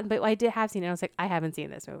just forgotten, but I did have seen it. I was like, I haven't seen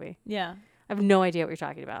this movie. Yeah. I have no idea what you're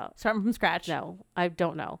talking about. Starting from scratch. No, I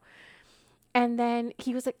don't know. And then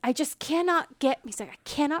he was like, I just cannot get, he's like, I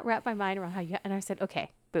cannot wrap my mind around how you, and I said,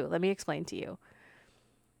 okay, boo, let me explain to you.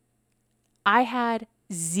 I had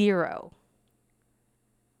zero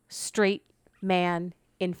straight man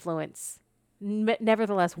influence,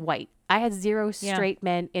 nevertheless white. I had zero straight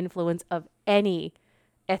men influence of any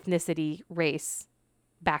ethnicity, race,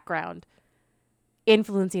 background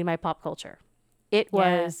influencing my pop culture. It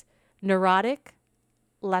was neurotic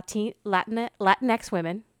Latinx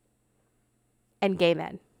women and gay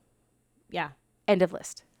men. Yeah. End of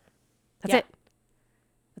list. That's it.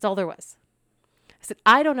 That's all there was. I said,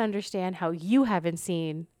 I don't understand how you haven't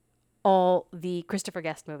seen all the Christopher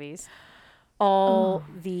Guest movies, all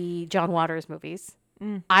the John Waters movies.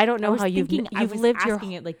 I don't know how you've lived your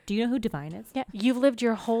like, do you know who Divine is? Yeah, you've lived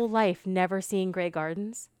your whole life never seeing Grey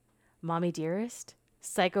Gardens, Mommy Dearest,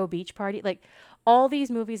 Psycho Beach Party, like all these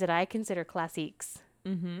movies that I consider classiques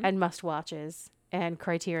and must watches and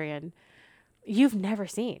Criterion. You've never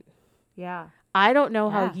seen. Yeah. I don't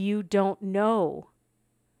know how you don't know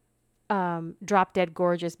Drop Dead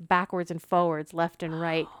Gorgeous backwards and forwards, left and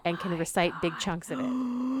right, and can recite big chunks of it.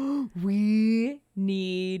 We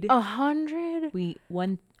need 100%.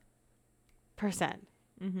 1%.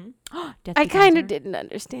 I kind of didn't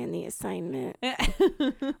understand the assignment.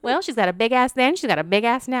 Well, she's got a big ass then. She's got a big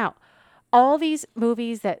ass now. All these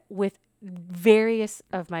movies that with various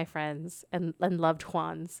of my friends and loved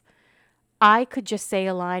ones, I could just say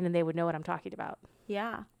a line and they would know what I'm talking about.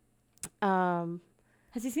 Yeah.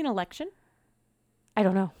 Has he seen Election? I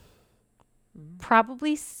don't know.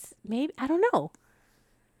 Probably, maybe. I don't know.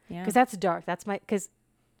 Yeah. Because that's dark. That's because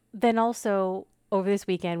then also over this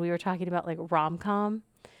weekend we were talking about like rom-com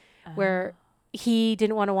where he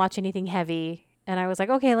didn't want to watch anything heavy. And I was like,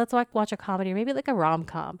 okay, let's watch a comedy or maybe like a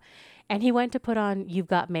rom-com. And he went to put on You've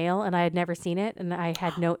Got Mail and I had never seen it and I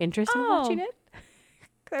had no interest in watching it.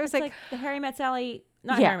 I was like the Harry Met Sally,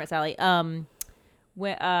 not Yeah. Harry Met Sally,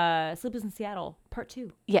 Sleepless in Seattle, part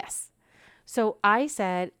 2. Yes. So I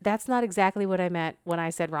said, that's not exactly what I meant when I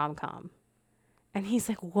said rom-com. And he's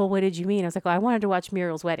like, well, what did you mean? I was like, well, I wanted to watch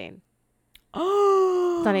Muriel's Wedding.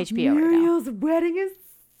 Oh, It's on HBO right now. Muriel's Wedding is.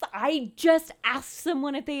 I just asked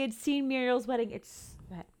someone if they had seen Muriel's Wedding.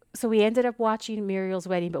 So we ended up watching Muriel's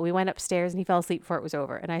Wedding, but we went upstairs and he fell asleep before it was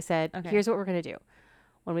over. And I said, here's what we're going to do.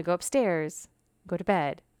 When we go upstairs, go to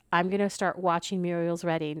bed, I'm going to start watching Muriel's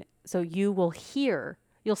Wedding. So you'll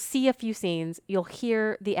see a few scenes. You'll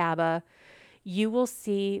hear the ABBA. You will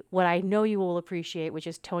see what I know you will appreciate, which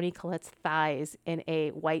is Toni Collette's thighs in a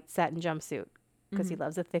white satin jumpsuit because he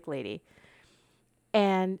loves a thick lady.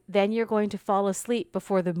 And then you're going to fall asleep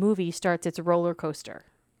before the movie starts its roller coaster.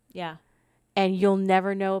 Yeah. And you'll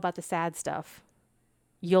never know about the sad stuff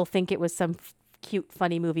you'll think it was some cute,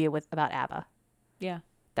 funny movie about ABBA. Yeah.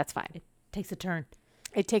 That's fine. Takes a turn.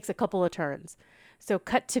 It takes a couple of turns. So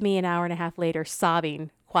cut to me an hour and a half later,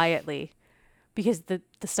 sobbing quietly because the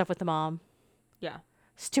stuff with the mom, Yeah.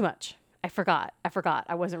 it's too much. I forgot.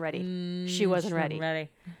 I wasn't ready. She wasn't ready.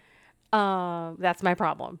 That's my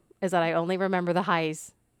problem, is that I only remember the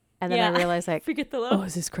highs. And then I realize, like, forget the low. oh,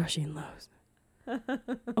 is this crushing lows?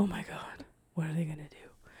 Oh my God. What are they going to do?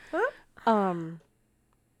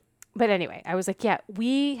 But anyway, I was like, yeah,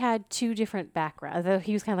 we had two different backgrounds. Though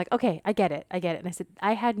he was kind of like, okay, I get it. And I said,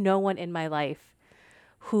 I had no one in my life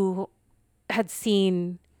who had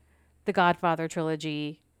seen the Godfather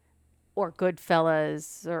trilogy or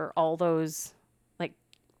Goodfellas or all those, like,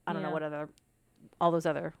 I don't know what all those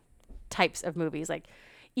other types of movies. Like,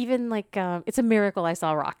 even like, it's a miracle I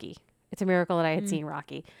saw Rocky. It's a miracle that I had seen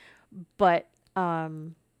Rocky. But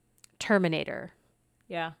Terminator,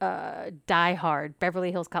 Die Hard,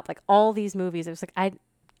 Beverly Hills Cop, like all these movies. It was like,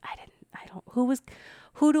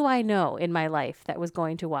 who do I know in my life that was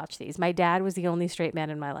going to watch these? My dad was the only straight man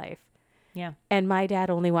in my life. Yeah. And my dad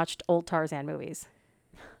only watched old Tarzan movies.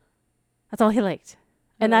 That's all he liked.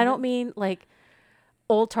 And I don't mean like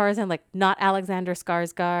old Tarzan, like not Alexander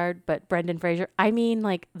Skarsgård, but Brendan Fraser. I mean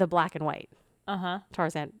like the black and white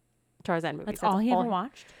Tarzan movies. That's all he ever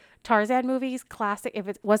watched? Tarzan movies, classic. If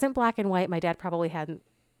it wasn't black and white, my dad probably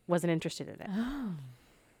wasn't interested in it. Oh.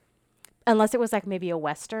 Unless it was like maybe a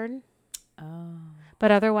Western. Oh.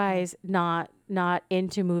 But otherwise not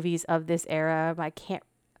into movies of this era.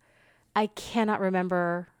 I cannot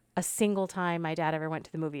remember a single time my dad ever went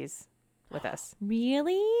to the movies with us.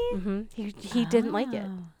 Really? Mm-hmm. He didn't like it.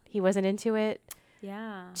 He wasn't into it.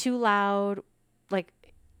 Yeah. Too loud, like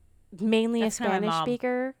mainly That's a kinda my Spanish mom.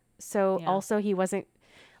 speaker. So Yeah. also he wasn't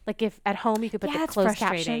like, if at home you could put the it's closed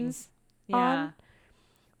frustrating. captions Yeah. on.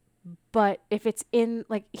 But if it's in,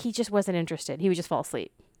 like, he just wasn't interested. He would just fall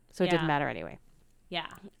asleep. So it didn't Yeah. matter anyway. Yeah.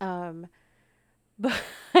 But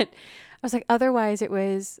I was like, otherwise it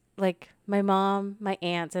was like my mom, my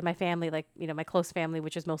aunts, and my family, like, you know, my close family,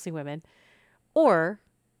 which is mostly women, or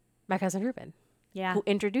my cousin Ruben, Yeah. who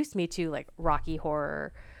introduced me to like Rocky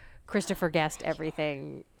Horror, Christopher Guest,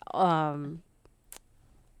 everything,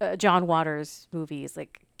 John Waters movies,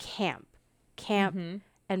 like camp,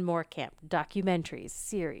 and more camp, documentaries,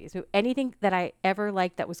 series, anything that I ever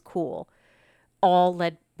liked that was cool,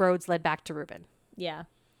 roads led back to Ruben. Yeah.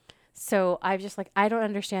 So I'm just like, I don't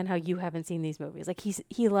understand how you haven't seen these movies. Like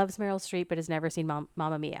he loves Meryl Streep, but has never seen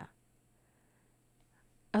Mamma Mia.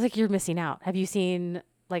 I was like, you're missing out. Have you seen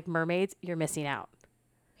like Mermaids? You're missing out.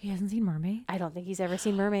 He hasn't seen Mermaid? I don't think he's ever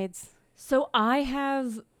seen Mermaids. So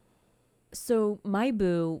my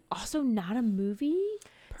boo, also not a movie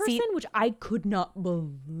person, which I could not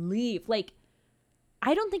believe. Like,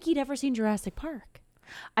 I don't think he'd ever seen Jurassic Park.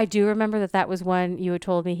 I do remember that was one you had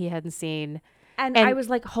told me he hadn't seen. And I was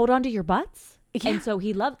like, hold on to your butts. Yeah. And so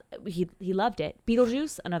he loved it.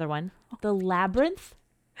 Beetlejuice, another one. The Labyrinth.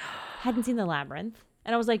 Hadn't seen The Labyrinth.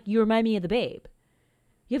 And I was like, you remind me of The Babe.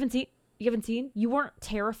 You haven't seen? You weren't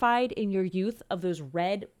terrified in your youth of those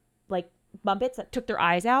red, like, Muppets that took their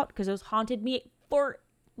eyes out? Because those haunted me for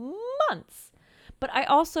months. But I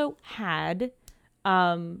also had,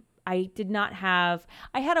 I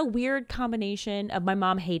had a weird combination of, my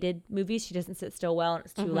mom hated movies. She doesn't sit still well and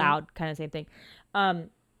it's too loud, kind of same thing.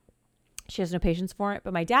 She has no patience for it,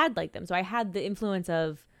 but my dad liked them. So I had the influence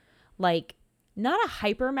of like, not a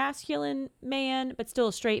hyper masculine man, but still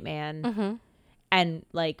a straight man. And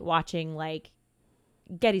like watching like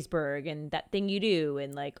Gettysburg and That Thing You Do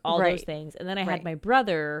and like all those things. And then I had my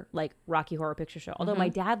brother like Rocky Horror Picture Show. Although my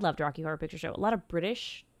dad loved Rocky Horror Picture Show. A lot of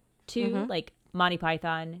British too, like Monty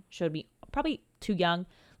Python showed me, probably too young.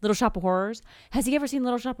 Little Shop of Horrors. Has he ever seen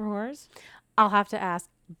Little Shop of Horrors? I'll have to ask.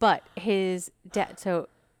 But his dad, so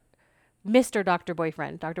Mr. Dr.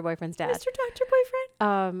 Boyfriend's dad. Mr. Dr.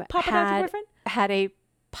 Boyfriend? Papa Dr. Boyfriend? Had a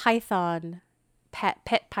python,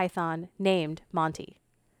 pet python named Monty.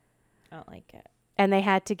 I don't like it. And they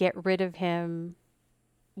had to get rid of him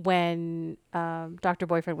when Dr.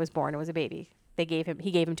 Boyfriend was born and was a baby. He gave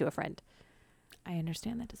him to a friend. I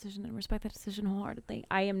understand that decision and respect that decision wholeheartedly.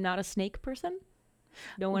 I am not a snake person.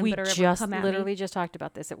 No one We better ever just come at literally me just talked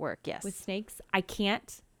about this at work. Yes. with snakes. I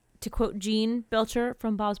can't. To quote Gene Belcher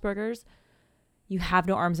from Bob's Burgers, you have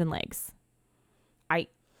no arms and legs.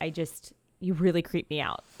 You really creep me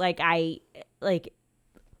out. It's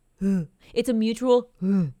a mutual,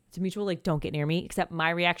 like, don't get near me, except my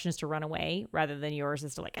reaction is to run away rather than yours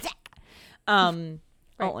is to like attack. I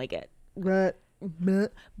don't like it. But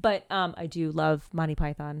I do love Monty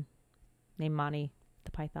Python. Named Monty the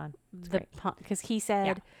Python. It's great. Because he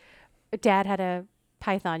said Dad had a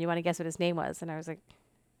python. You want to guess what his name was? And I was like,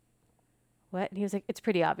 what? And he was like, it's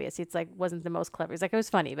pretty obvious. It's like, wasn't the most clever. He's like, it was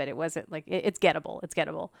funny, but it wasn't like, it's gettable. It's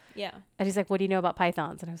gettable. Yeah. And he's like, what do you know about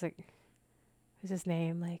pythons? And I was like, what's his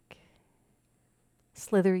name? Like,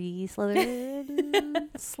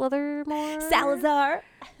 Slithermore? Salazar.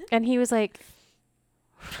 And he was like,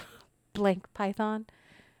 blank python.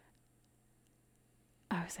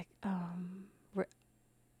 I was like, I don't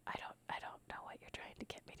know what you're trying to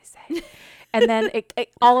get me to say. And then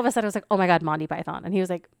all of a sudden I was like, oh my God, Monty Python. And he was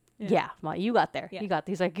like, yeah, you got there. Yeah. You got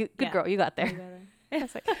there. He's like, good girl, you got there. I I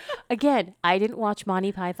was like, again, I didn't watch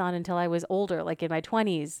Monty Python until I was older, like in my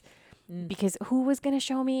 20s, because who was going to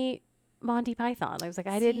show me Monty Python? I was like,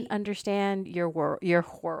 I didn't understand your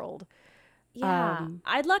world. Yeah,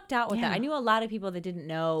 I lucked out with yeah. that. I knew a lot of people that didn't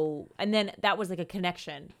know, and then that was like a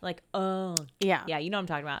connection. Like, oh, Yeah. yeah, you know what I'm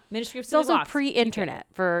talking about. Ministry of It's Silly also Walks. pre-internet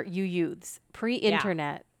for you youths.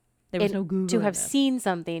 Pre-internet. There was no Google. To have seen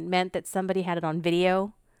something meant that somebody had it on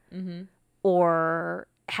video or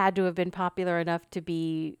had to have been popular enough to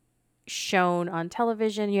be shown on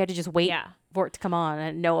television. You had to just wait for it to come on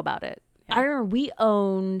and know about it. Yeah. I remember we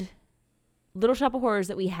owned Little Shop of Horrors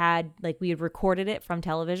that we had, like we had recorded it from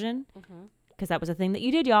television because that was a thing that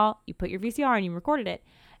you did, y'all. You put your VCR and you recorded it.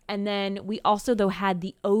 And then we also, though, had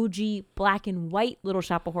the OG black and white Little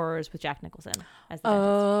Shop of Horrors with Jack Nicholson as the dentist.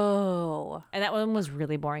 Oh. And that one was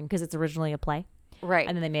really boring because it's originally a play. Right.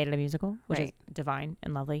 And then they made it a musical, which is Right. divine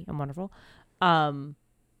and lovely and wonderful.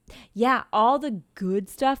 Yeah, all the good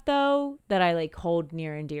stuff, though, that I like hold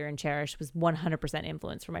near and dear and cherish was 100%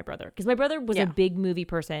 influence from my brother. Because my brother was a big movie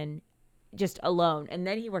person just alone. And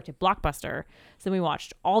then he worked at Blockbuster. So we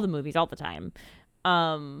watched all the movies all the time.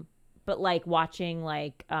 But like watching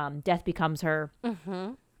like Death Becomes Her.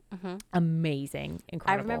 Amazing.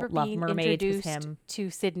 Incredible. I remember Love being Mermaids with introduced him. to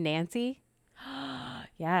Sid and Nancy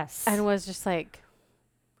Yes. and was just like,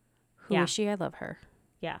 who Yeah. is she? I love her.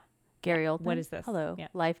 Yeah. Gary Oldman. What is this? Hello. Yeah.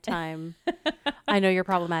 Lifetime. I know you're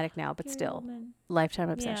problematic now, but still. Lifetime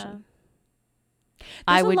obsession.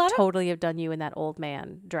 I There's a would lot of- totally have done you in that old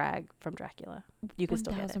man drag from Dracula. You can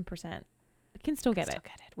still get it. 1000%. I can still get Still it.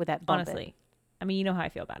 get it with that bump Honestly. I mean, you know how I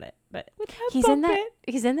feel about it, but He's in that.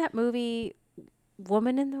 He's in that movie,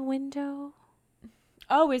 Woman in the Window.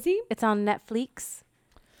 Oh, is he? It's on Netflix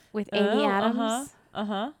with Amy Adams.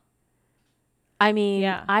 Uh-huh. I mean,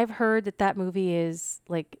 Yeah. I've heard that movie is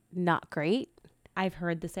like not great, I've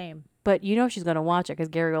heard the same. but you know she's gonna watch it because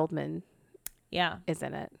Gary Oldman Yeah. is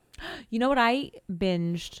in it. You know what I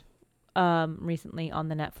binged recently on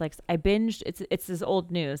the Netflix? I binged it's this old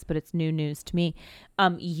news, but it's new news to me.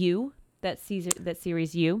 You, that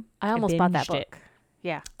series You. I almost bought that binged it. book.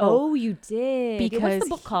 Yeah. Oh, you did. What's Because the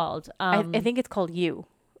book called? I think it's called You.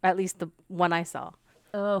 At least the one I saw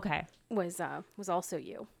Oh, okay. was also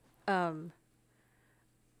You.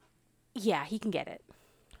 Yeah, he can get it.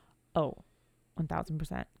 Oh,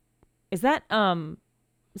 1000%. Is that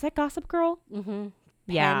Gossip Girl? Mm-hmm.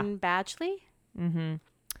 Yeah. Penn Badgley. Mm-hmm.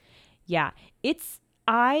 Yeah.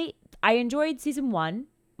 I enjoyed season 1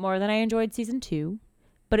 more than I enjoyed season 2,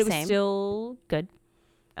 but it was Same. still good.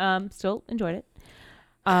 Still enjoyed it.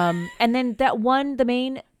 And then the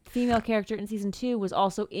main female character in season 2 was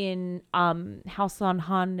also in House on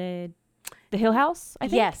Haunted, The Hill House, I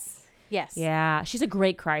think. Yes. Yeah. She's a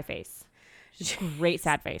great cry face. She's a great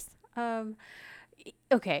sad face.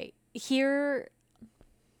 Okay. Here's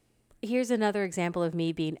another example of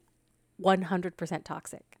me being 100%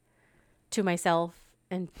 toxic to myself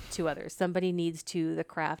and to others. Somebody needs to the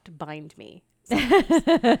craft bind me.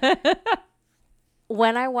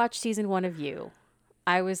 When I watched season 1 of You,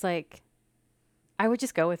 I was like, I would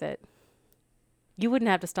just go with it. You wouldn't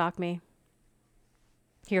have to stalk me.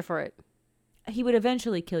 Here for it. He would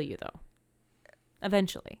eventually kill you, though.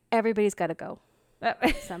 Eventually. Everybody's got to go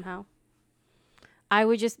somehow. I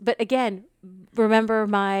would just, but again, remember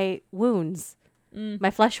my wounds,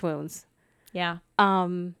 my flesh wounds. Yeah.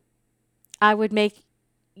 I would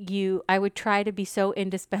try to be so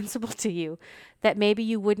indispensable to you that maybe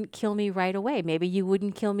you wouldn't kill me right away. Maybe you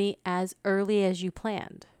wouldn't kill me as early as you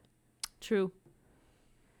planned. True.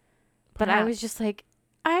 But I was just like,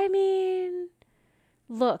 I mean,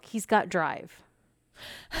 look, he's got drive.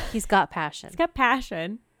 He's got passion. He's got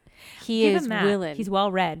passion. He Give is him that. willing. He's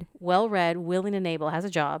well read. Well-read, willing and able, has a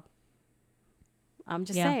job. I'm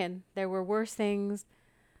just Yeah. saying, there were worse things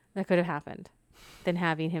that could have happened than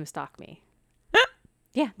having him stalk me.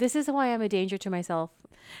 Yeah, this is why I'm a danger to myself.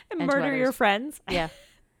 And And to murder your others. friends. Yeah.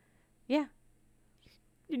 Yeah.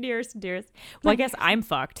 Your nearest and dearest. Well, I guess I'm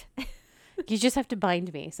fucked. You just have to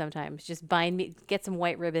bind me sometimes. Just bind me, get some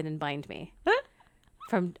white ribbon and bind me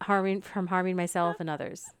from harming myself and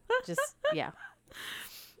others. Just, yeah.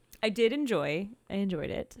 I enjoyed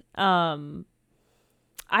it. I'm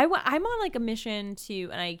on like a mission to,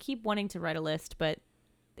 and I keep wanting to write a list, but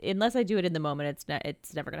unless I do it in the moment,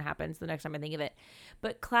 it's never going to happen. It's the next time I think of it.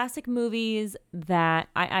 But classic movies that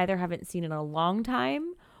I either haven't seen in a long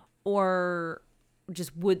time or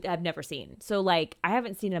just have never seen. So like I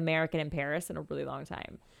haven't seen American in Paris in a really long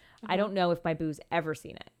time. I don't know if my boo's ever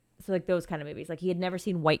seen it. So like those kind of movies. Like he had never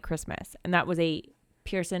seen White Christmas, and that was a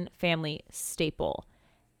Pearson family staple.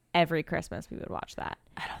 Every Christmas we would watch that.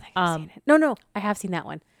 I don't think I've seen it. No, I have seen that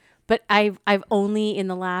one, but I've only in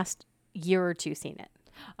the last year or two seen it.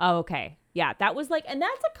 Oh, okay. Yeah, that was like, and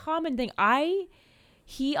that's a common thing.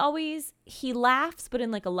 He laughs, but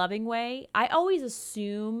in like a loving way. I always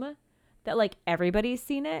assume that like everybody's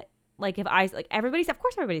seen it. Like if of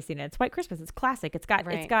course everybody's seen it. It's White Christmas. It's classic. It's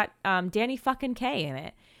got Danny fucking Kaye in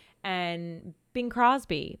it and Bing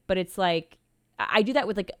Crosby. But it's like I do that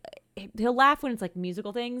with like he'll laugh when it's like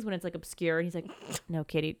musical things, when it's like obscure, and he's like, no,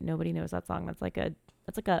 Kitty, nobody knows that song. That's like a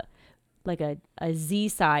Z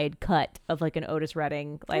side cut of like an Otis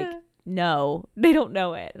Redding. Like no, they don't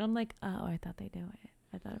know it. And I'm like, oh, I thought they knew it.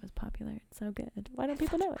 I thought it was popular. It's so good. Why don't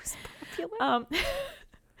people know it?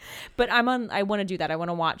 But I want to do that. I want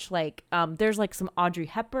to watch like there's like some Audrey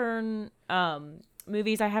Hepburn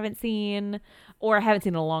movies I haven't seen, or I haven't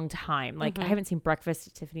seen in a long time. Like I haven't seen Breakfast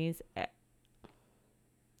at Tiffany's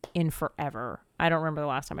in forever. I don't remember the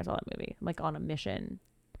last time I saw that movie. I'm like on a mission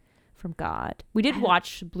from God. We did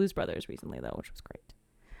watch Blues Brothers recently though, which was great.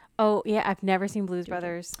 Oh yeah, I've never seen Blues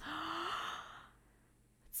Brothers.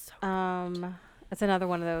 It's so that's another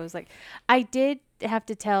one of those. Like I did have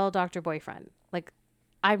to tell Dr. Boyfriend, like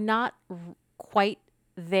I'm not quite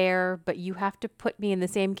there, but you have to put me in the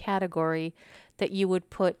same category that you would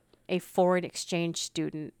put a foreign exchange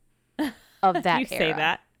student of that you era. say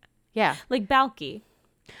that. Yeah. Like Balky.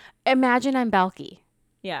 Imagine I'm Balky.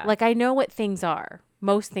 Yeah. Like I know what things are.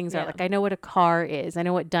 Most things are. Like I know what a car is. I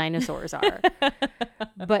know what dinosaurs are.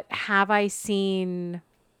 But have I seen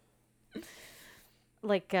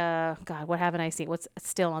like God, what haven't I seen? What's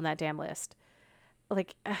still on that damn list?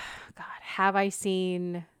 Like God, have I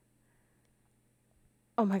seen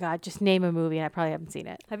Oh my God, just name a movie and I probably haven't seen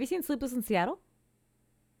it. Have you seen Sleepless in Seattle?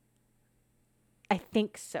 I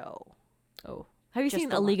think so. Oh. Have you Just seen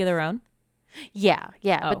the A League of Their Own? Yeah.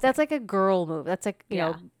 Oh, But that's like a girl movie. That's like, you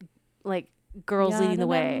know, like girls leading the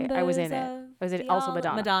way. I was in it. Was it also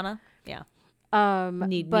Madonna? Madonna. Yeah.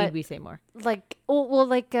 Need we say more? Like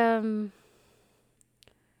Blues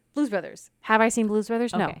Brothers. Have I seen Blues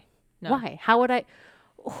Brothers? Okay. No. Why? How would I?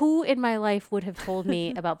 Who in my life would have told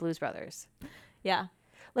me about Blues Brothers? Yeah.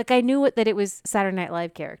 Like I knew that it was Saturday Night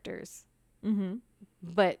Live characters,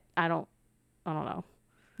 but I don't know.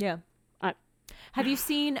 Yeah. Have you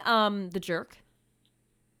seen The Jerk?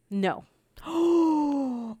 No.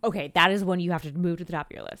 Okay, that is one you have to move to the top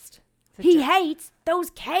of your list. He hates those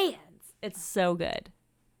cans. It's so good.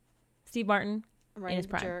 Steve Martin in his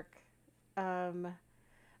prime. Jerk.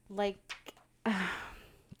 Like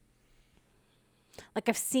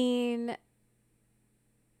I've seen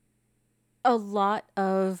a lot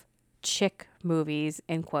of chick movies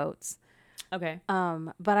in quotes. Okay.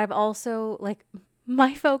 But I've also like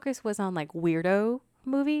my focus was on like weirdo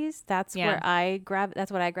movies. That's where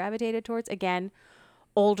that's what I gravitated towards. Again,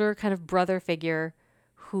 older kind of brother figure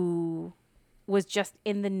who was just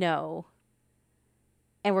in the know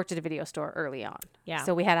and worked at a video store early on. Yeah.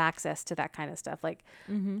 So we had access to that kind of stuff. Like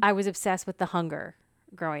I was obsessed with The Hunger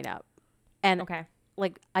growing up. And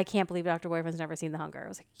like I can't believe Dr. Boyfriend's never seen The Hunger. I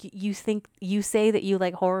was like, you say that you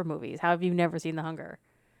like horror movies. How have you never seen The Hunger?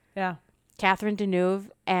 Yeah. Catherine Deneuve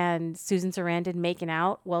and Susan Sarandon making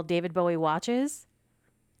out while David Bowie watches.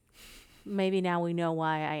 Maybe now we know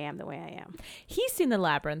why I am the way I am. He's seen The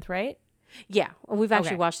Labyrinth, right? Yeah. We've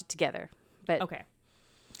actually watched it together. But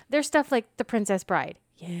there's stuff like The Princess Bride.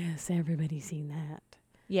 Yes, everybody's seen that.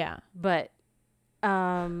 Yeah. But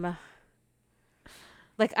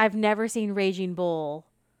like I've never seen Raging Bull.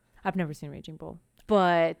 I've never seen Raging Bull.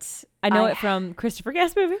 But I know it from Christopher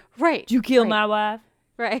Guest movie. Right. Did you kill my wife?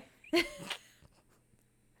 Right. It's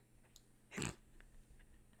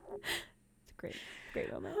a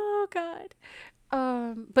great moment. Oh God.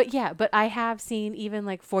 But I have seen even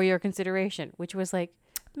like For Your Consideration, which was like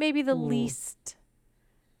maybe the least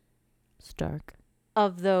stark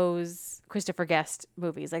of those Christopher Guest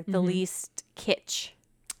movies, like the least kitsch.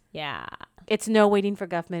 Yeah. It's no Waiting for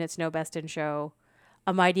Guffman. It's no Best in Show.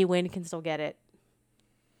 A Mighty Wind can still get it.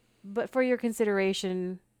 But For Your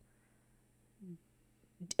Consideration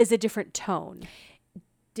is a different tone.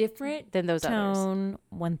 Different than those tone,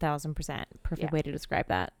 1000%. Perfect way to describe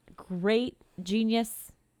that. Great,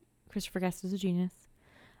 genius, Christopher Guest is a genius.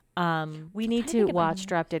 We need to watch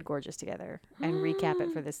Drop Dead Gorgeous together and recap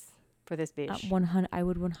it for this bitch. 100. I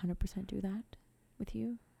would 100% do that with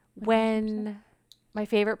you. 100%. When my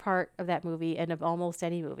favorite part of that movie and of almost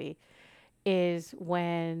any movie is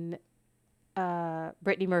when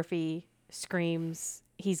Brittany Murphy screams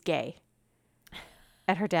he's gay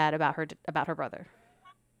at her dad about her brother.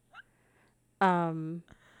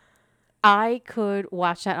 I could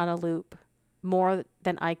watch that on a loop more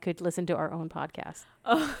than I could listen to our own podcast.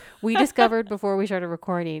 Oh. We discovered before we started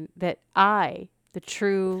recording that I, the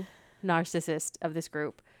true narcissist of this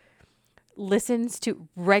group, listens to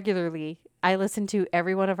regularly. I listen to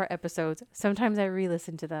every one of our episodes. Sometimes I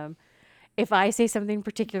re-listen to them. If I say something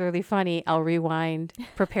particularly funny, I'll rewind,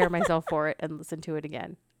 prepare myself for it, and listen to it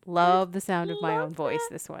again. Love the sound of my own voice,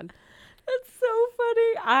 this one. That's so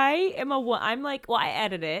funny. I'm like, well, I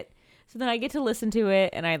edit it. So then I get to listen to it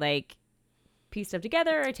and I like piece stuff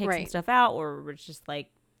together. I take some stuff out, or it's just like,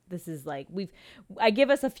 this is like, I give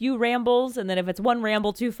us a few rambles, and then if it's one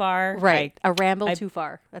ramble too far. Right. A ramble too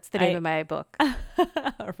far. That's the name of my book.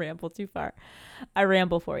 A ramble too far. I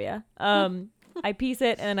ramble for you. I piece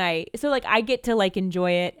it and I get to like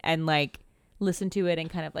enjoy it and like listen to it and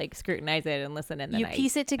kind of like scrutinize it and listen. And then you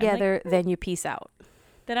piece it together, then you piece out.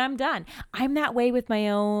 Then I'm done. I'm that way with my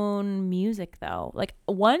own music though. Like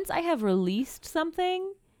once I have released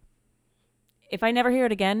something, if I never hear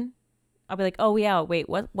it again, I'll be like, oh yeah, wait,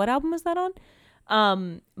 what album was that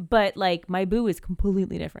on? But like my boo is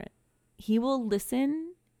completely different. He will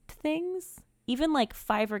listen to things, even like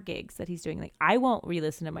Fiverr gigs that he's doing. Like I won't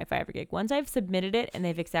re-listen to my Fiverr gig. Once I've submitted it and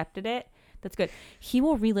they've accepted it, that's good. He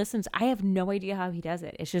will re-listen. I have no idea how he does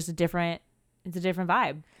it. It's just a different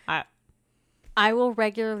vibe. I will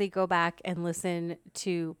regularly go back and listen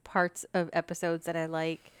to parts of episodes that I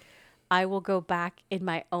like. I will go back in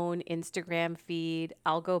my own Instagram feed.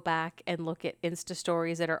 I'll go back and look at Insta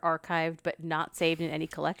stories that are archived but not saved in any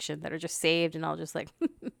collection, that are just saved, and I'll just like,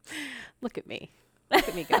 look at me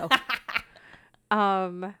go.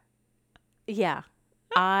 Yeah.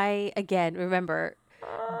 I, again, remember,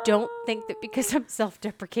 don't think that because I'm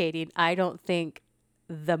self-deprecating, I don't think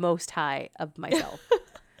the most high of myself.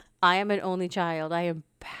 I am an only child. I am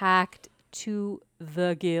packed to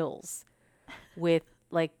the gills with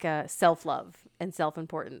like self-love and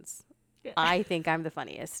self-importance. Yeah. I think I'm the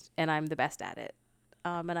funniest and I'm the best at it.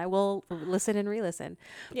 And I will listen and re-listen.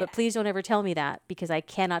 Yeah. But please don't ever tell me that, because I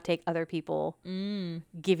cannot take other people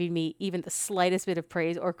giving me even the slightest bit of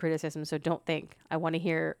praise or criticism. So don't think. I want to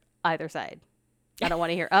hear either side. I don't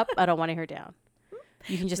want to hear up. I don't want to hear down.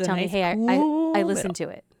 You can just tell me, hey, I listened to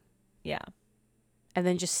it. Yeah. And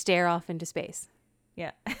then just stare off into space.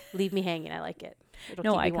 Yeah. Leave me hanging. I like it. It'll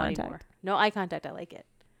no keep eye me wanting contact. More. No eye contact. I like it.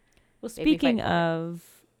 Well, speaking of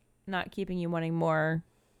not keeping you wanting more,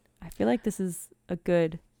 I feel like this is a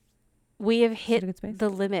good. We have hit the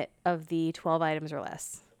limit of the 12 items or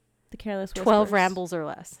less. The Careless Whispers. 12 rambles or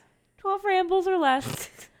less. 12 rambles or less.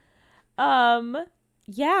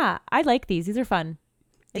 Yeah, I like these. These are fun.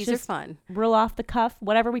 These are fun. Real off the cuff.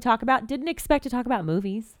 Whatever we talk about. Didn't expect to talk about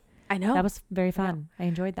movies. I know. That was very fun. I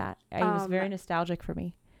enjoyed that. It was very nostalgic for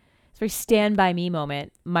me. It's a very Stand By Me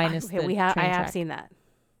moment, minus the train I have track. seen that.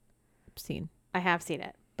 I have seen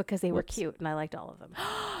it because they were cute and I liked all of them.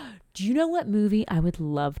 Do you know what movie I would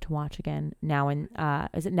love to watch again? Now and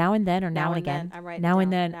is it Now and Then or Now and Again? Then. I'm right. Now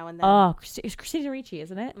and Then. Oh, it's Christina Ricci,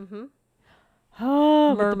 isn't it? Mm-hmm.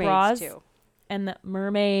 Oh, Mermaids the bras too. And the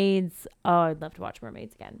mermaids. Oh, I'd love to watch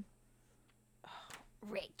Mermaids again.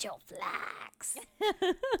 Rachel Flax.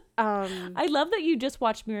 I love that you just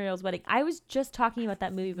watched Muriel's Wedding. I was just talking about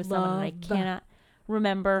that movie with someone and I cannot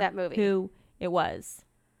remember that movie. Who it was.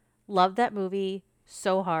 Loved that movie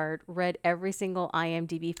so hard. Read every single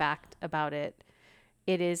IMDb fact about it.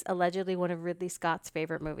 It is allegedly one of Ridley Scott's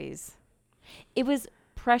favorite movies. It was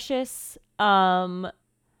Precious.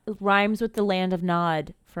 Rhymes with the Land of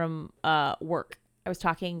Nod from work. I was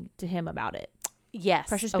talking to him about it. Yes.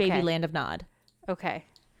 Precious Baby Land of Nod. Okay.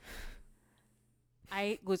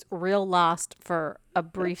 I was real lost for a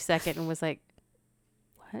brief second and was like,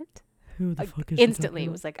 what? Who the fuck is instantly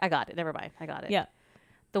was like, I got it. Never mind. I got it. Yeah.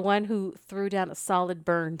 The one who threw down a solid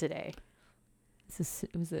burn today.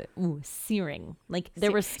 It was searing. Like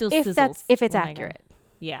there were still if sizzles. If it's accurate.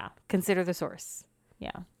 Yeah. Consider the source.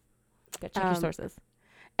 Yeah. Gotta check your sources.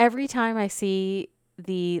 Every time I see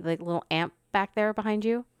the like little amp back there behind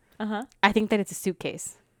you, I think that it's a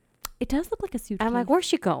suitcase. It does look like a suitcase. I'm like, where's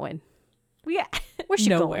she going? Yeah. Where's she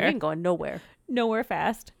Nowhere. going? You ain't going nowhere. Nowhere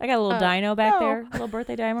fast. I got a little dino back there. A little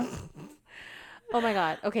birthday dino. Oh my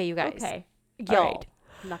God. Okay, you guys. Okay. Y'all. All right.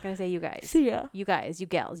 I'm not going to say you guys. See ya. You guys, you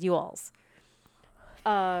gals, you alls.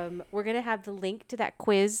 We're going to have the link to that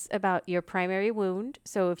quiz about your primary wound.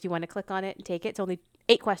 So if you want to click on it and take it, it's only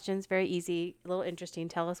 8 questions, very easy, a little interesting.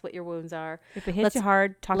 Tell us what your wounds are. If it hits you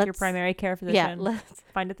hard, talk to your let's- primary care physician. Yeah, let's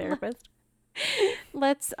Find a therapist.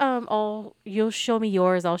 you'll show me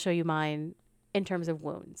yours, I'll show you mine in terms of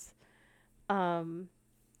wounds.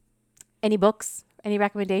 Any books, any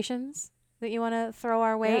recommendations that you want to throw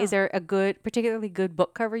our way? Yeah. Is there a particularly good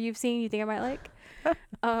book cover you've seen you think I might like?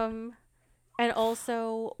 And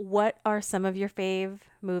also, what are some of your fave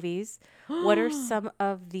movies? What are some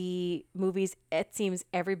of the movies it seems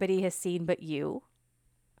everybody has seen but you?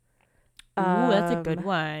 Ooh, that's a good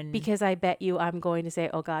one. Because I bet you I'm going to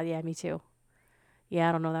say, oh God, yeah, me too. Yeah,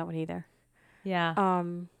 I don't know that one either. Yeah.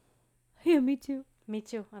 Yeah, me too. Me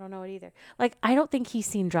too. I don't know it either. Like, I don't think he's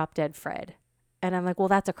seen Drop Dead Fred. And I'm like, well,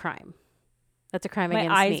 that's a crime. That's a crime My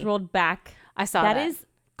against eyes me. rolled back. I saw that. That is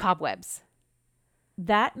Cobwebs.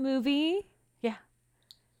 that movie. Yeah.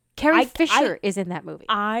 Carrie I- Fisher is in that movie.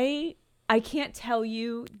 I can't tell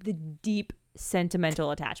you the deep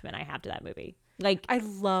sentimental attachment I have to that movie. Like, I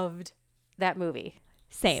loved that movie.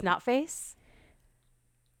 same. Snotface.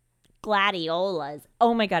 Gladiolas.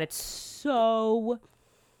 Oh my God, it's so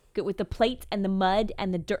good with the plates and the mud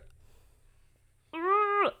and the dirt.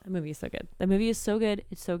 The movie is so good. The movie is so good.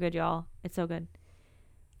 It's so good, y'all. It's so good.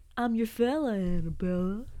 I'm your fella,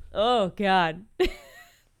 Annabella. Oh God.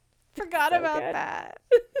 Forgot So about good. that.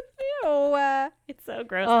 Ew. It's so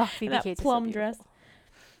gross. Oh, And Phoebe that Cates is so plum dress.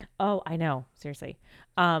 beautiful. Oh, I know. Seriously.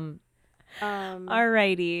 Alrighty.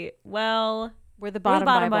 Well, We're the we're the bottom,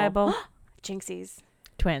 bottom Bible. Bible. Jinxies.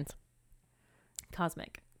 Twins.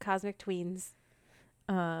 Cosmic. Cosmic tweens.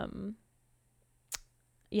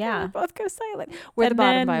 Yeah. We both go silent. We're the And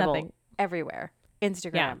bottom then Bible nothing. everywhere.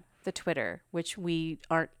 Instagram, Yeah. the Twitter, which we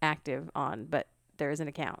aren't active on, but there is an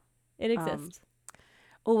account. It exists.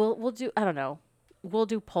 Oh, we'll do. I don't know. We'll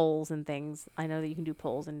do polls and things. I know that you can do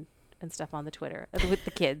polls and stuff on the Twitter with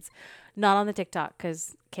the kids, not on the TikTok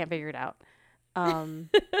because can't figure it out.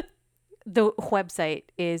 The website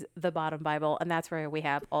is the Bottom Bible, and that's where we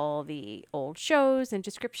have all the old shows and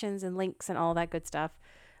descriptions and links and all that good stuff.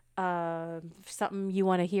 Something you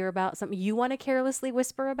want to hear about, something you want to carelessly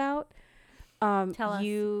whisper about, Tell us.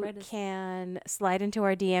 you Write us. can slide into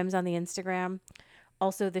our DMs on the Instagram.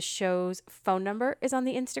 Also, the show's phone number is on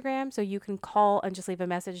the Instagram, so you can call and just leave a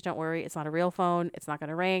message. Don't worry, it's not a real phone. It's not going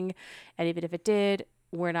to ring. And even if it did,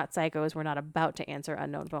 we're not psychos. We're not about to answer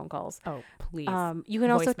unknown phone calls. Oh, please. You can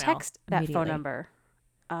also Voicemail text that phone immediately. number,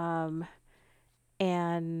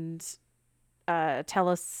 and tell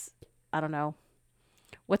us, I don't know,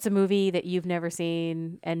 what's a movie that you've never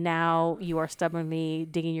seen and now you are stubbornly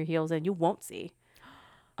digging your heels in you won't see.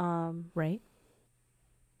 Right?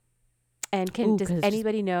 And Ooh, does 'cause it's just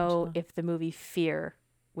anybody know personal. if the movie Fear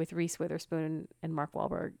with Reese Witherspoon and Mark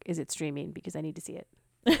Wahlberg is it streaming? Because I need to see it.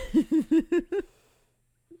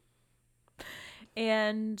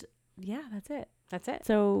 And yeah, that's it. That's it.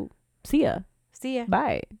 So see ya. See ya.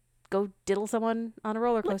 Bye. Go diddle someone on a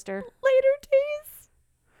roller coaster. Later, tease.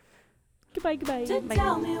 Goodbye, goodbye. To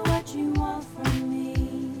tell me what you want from me.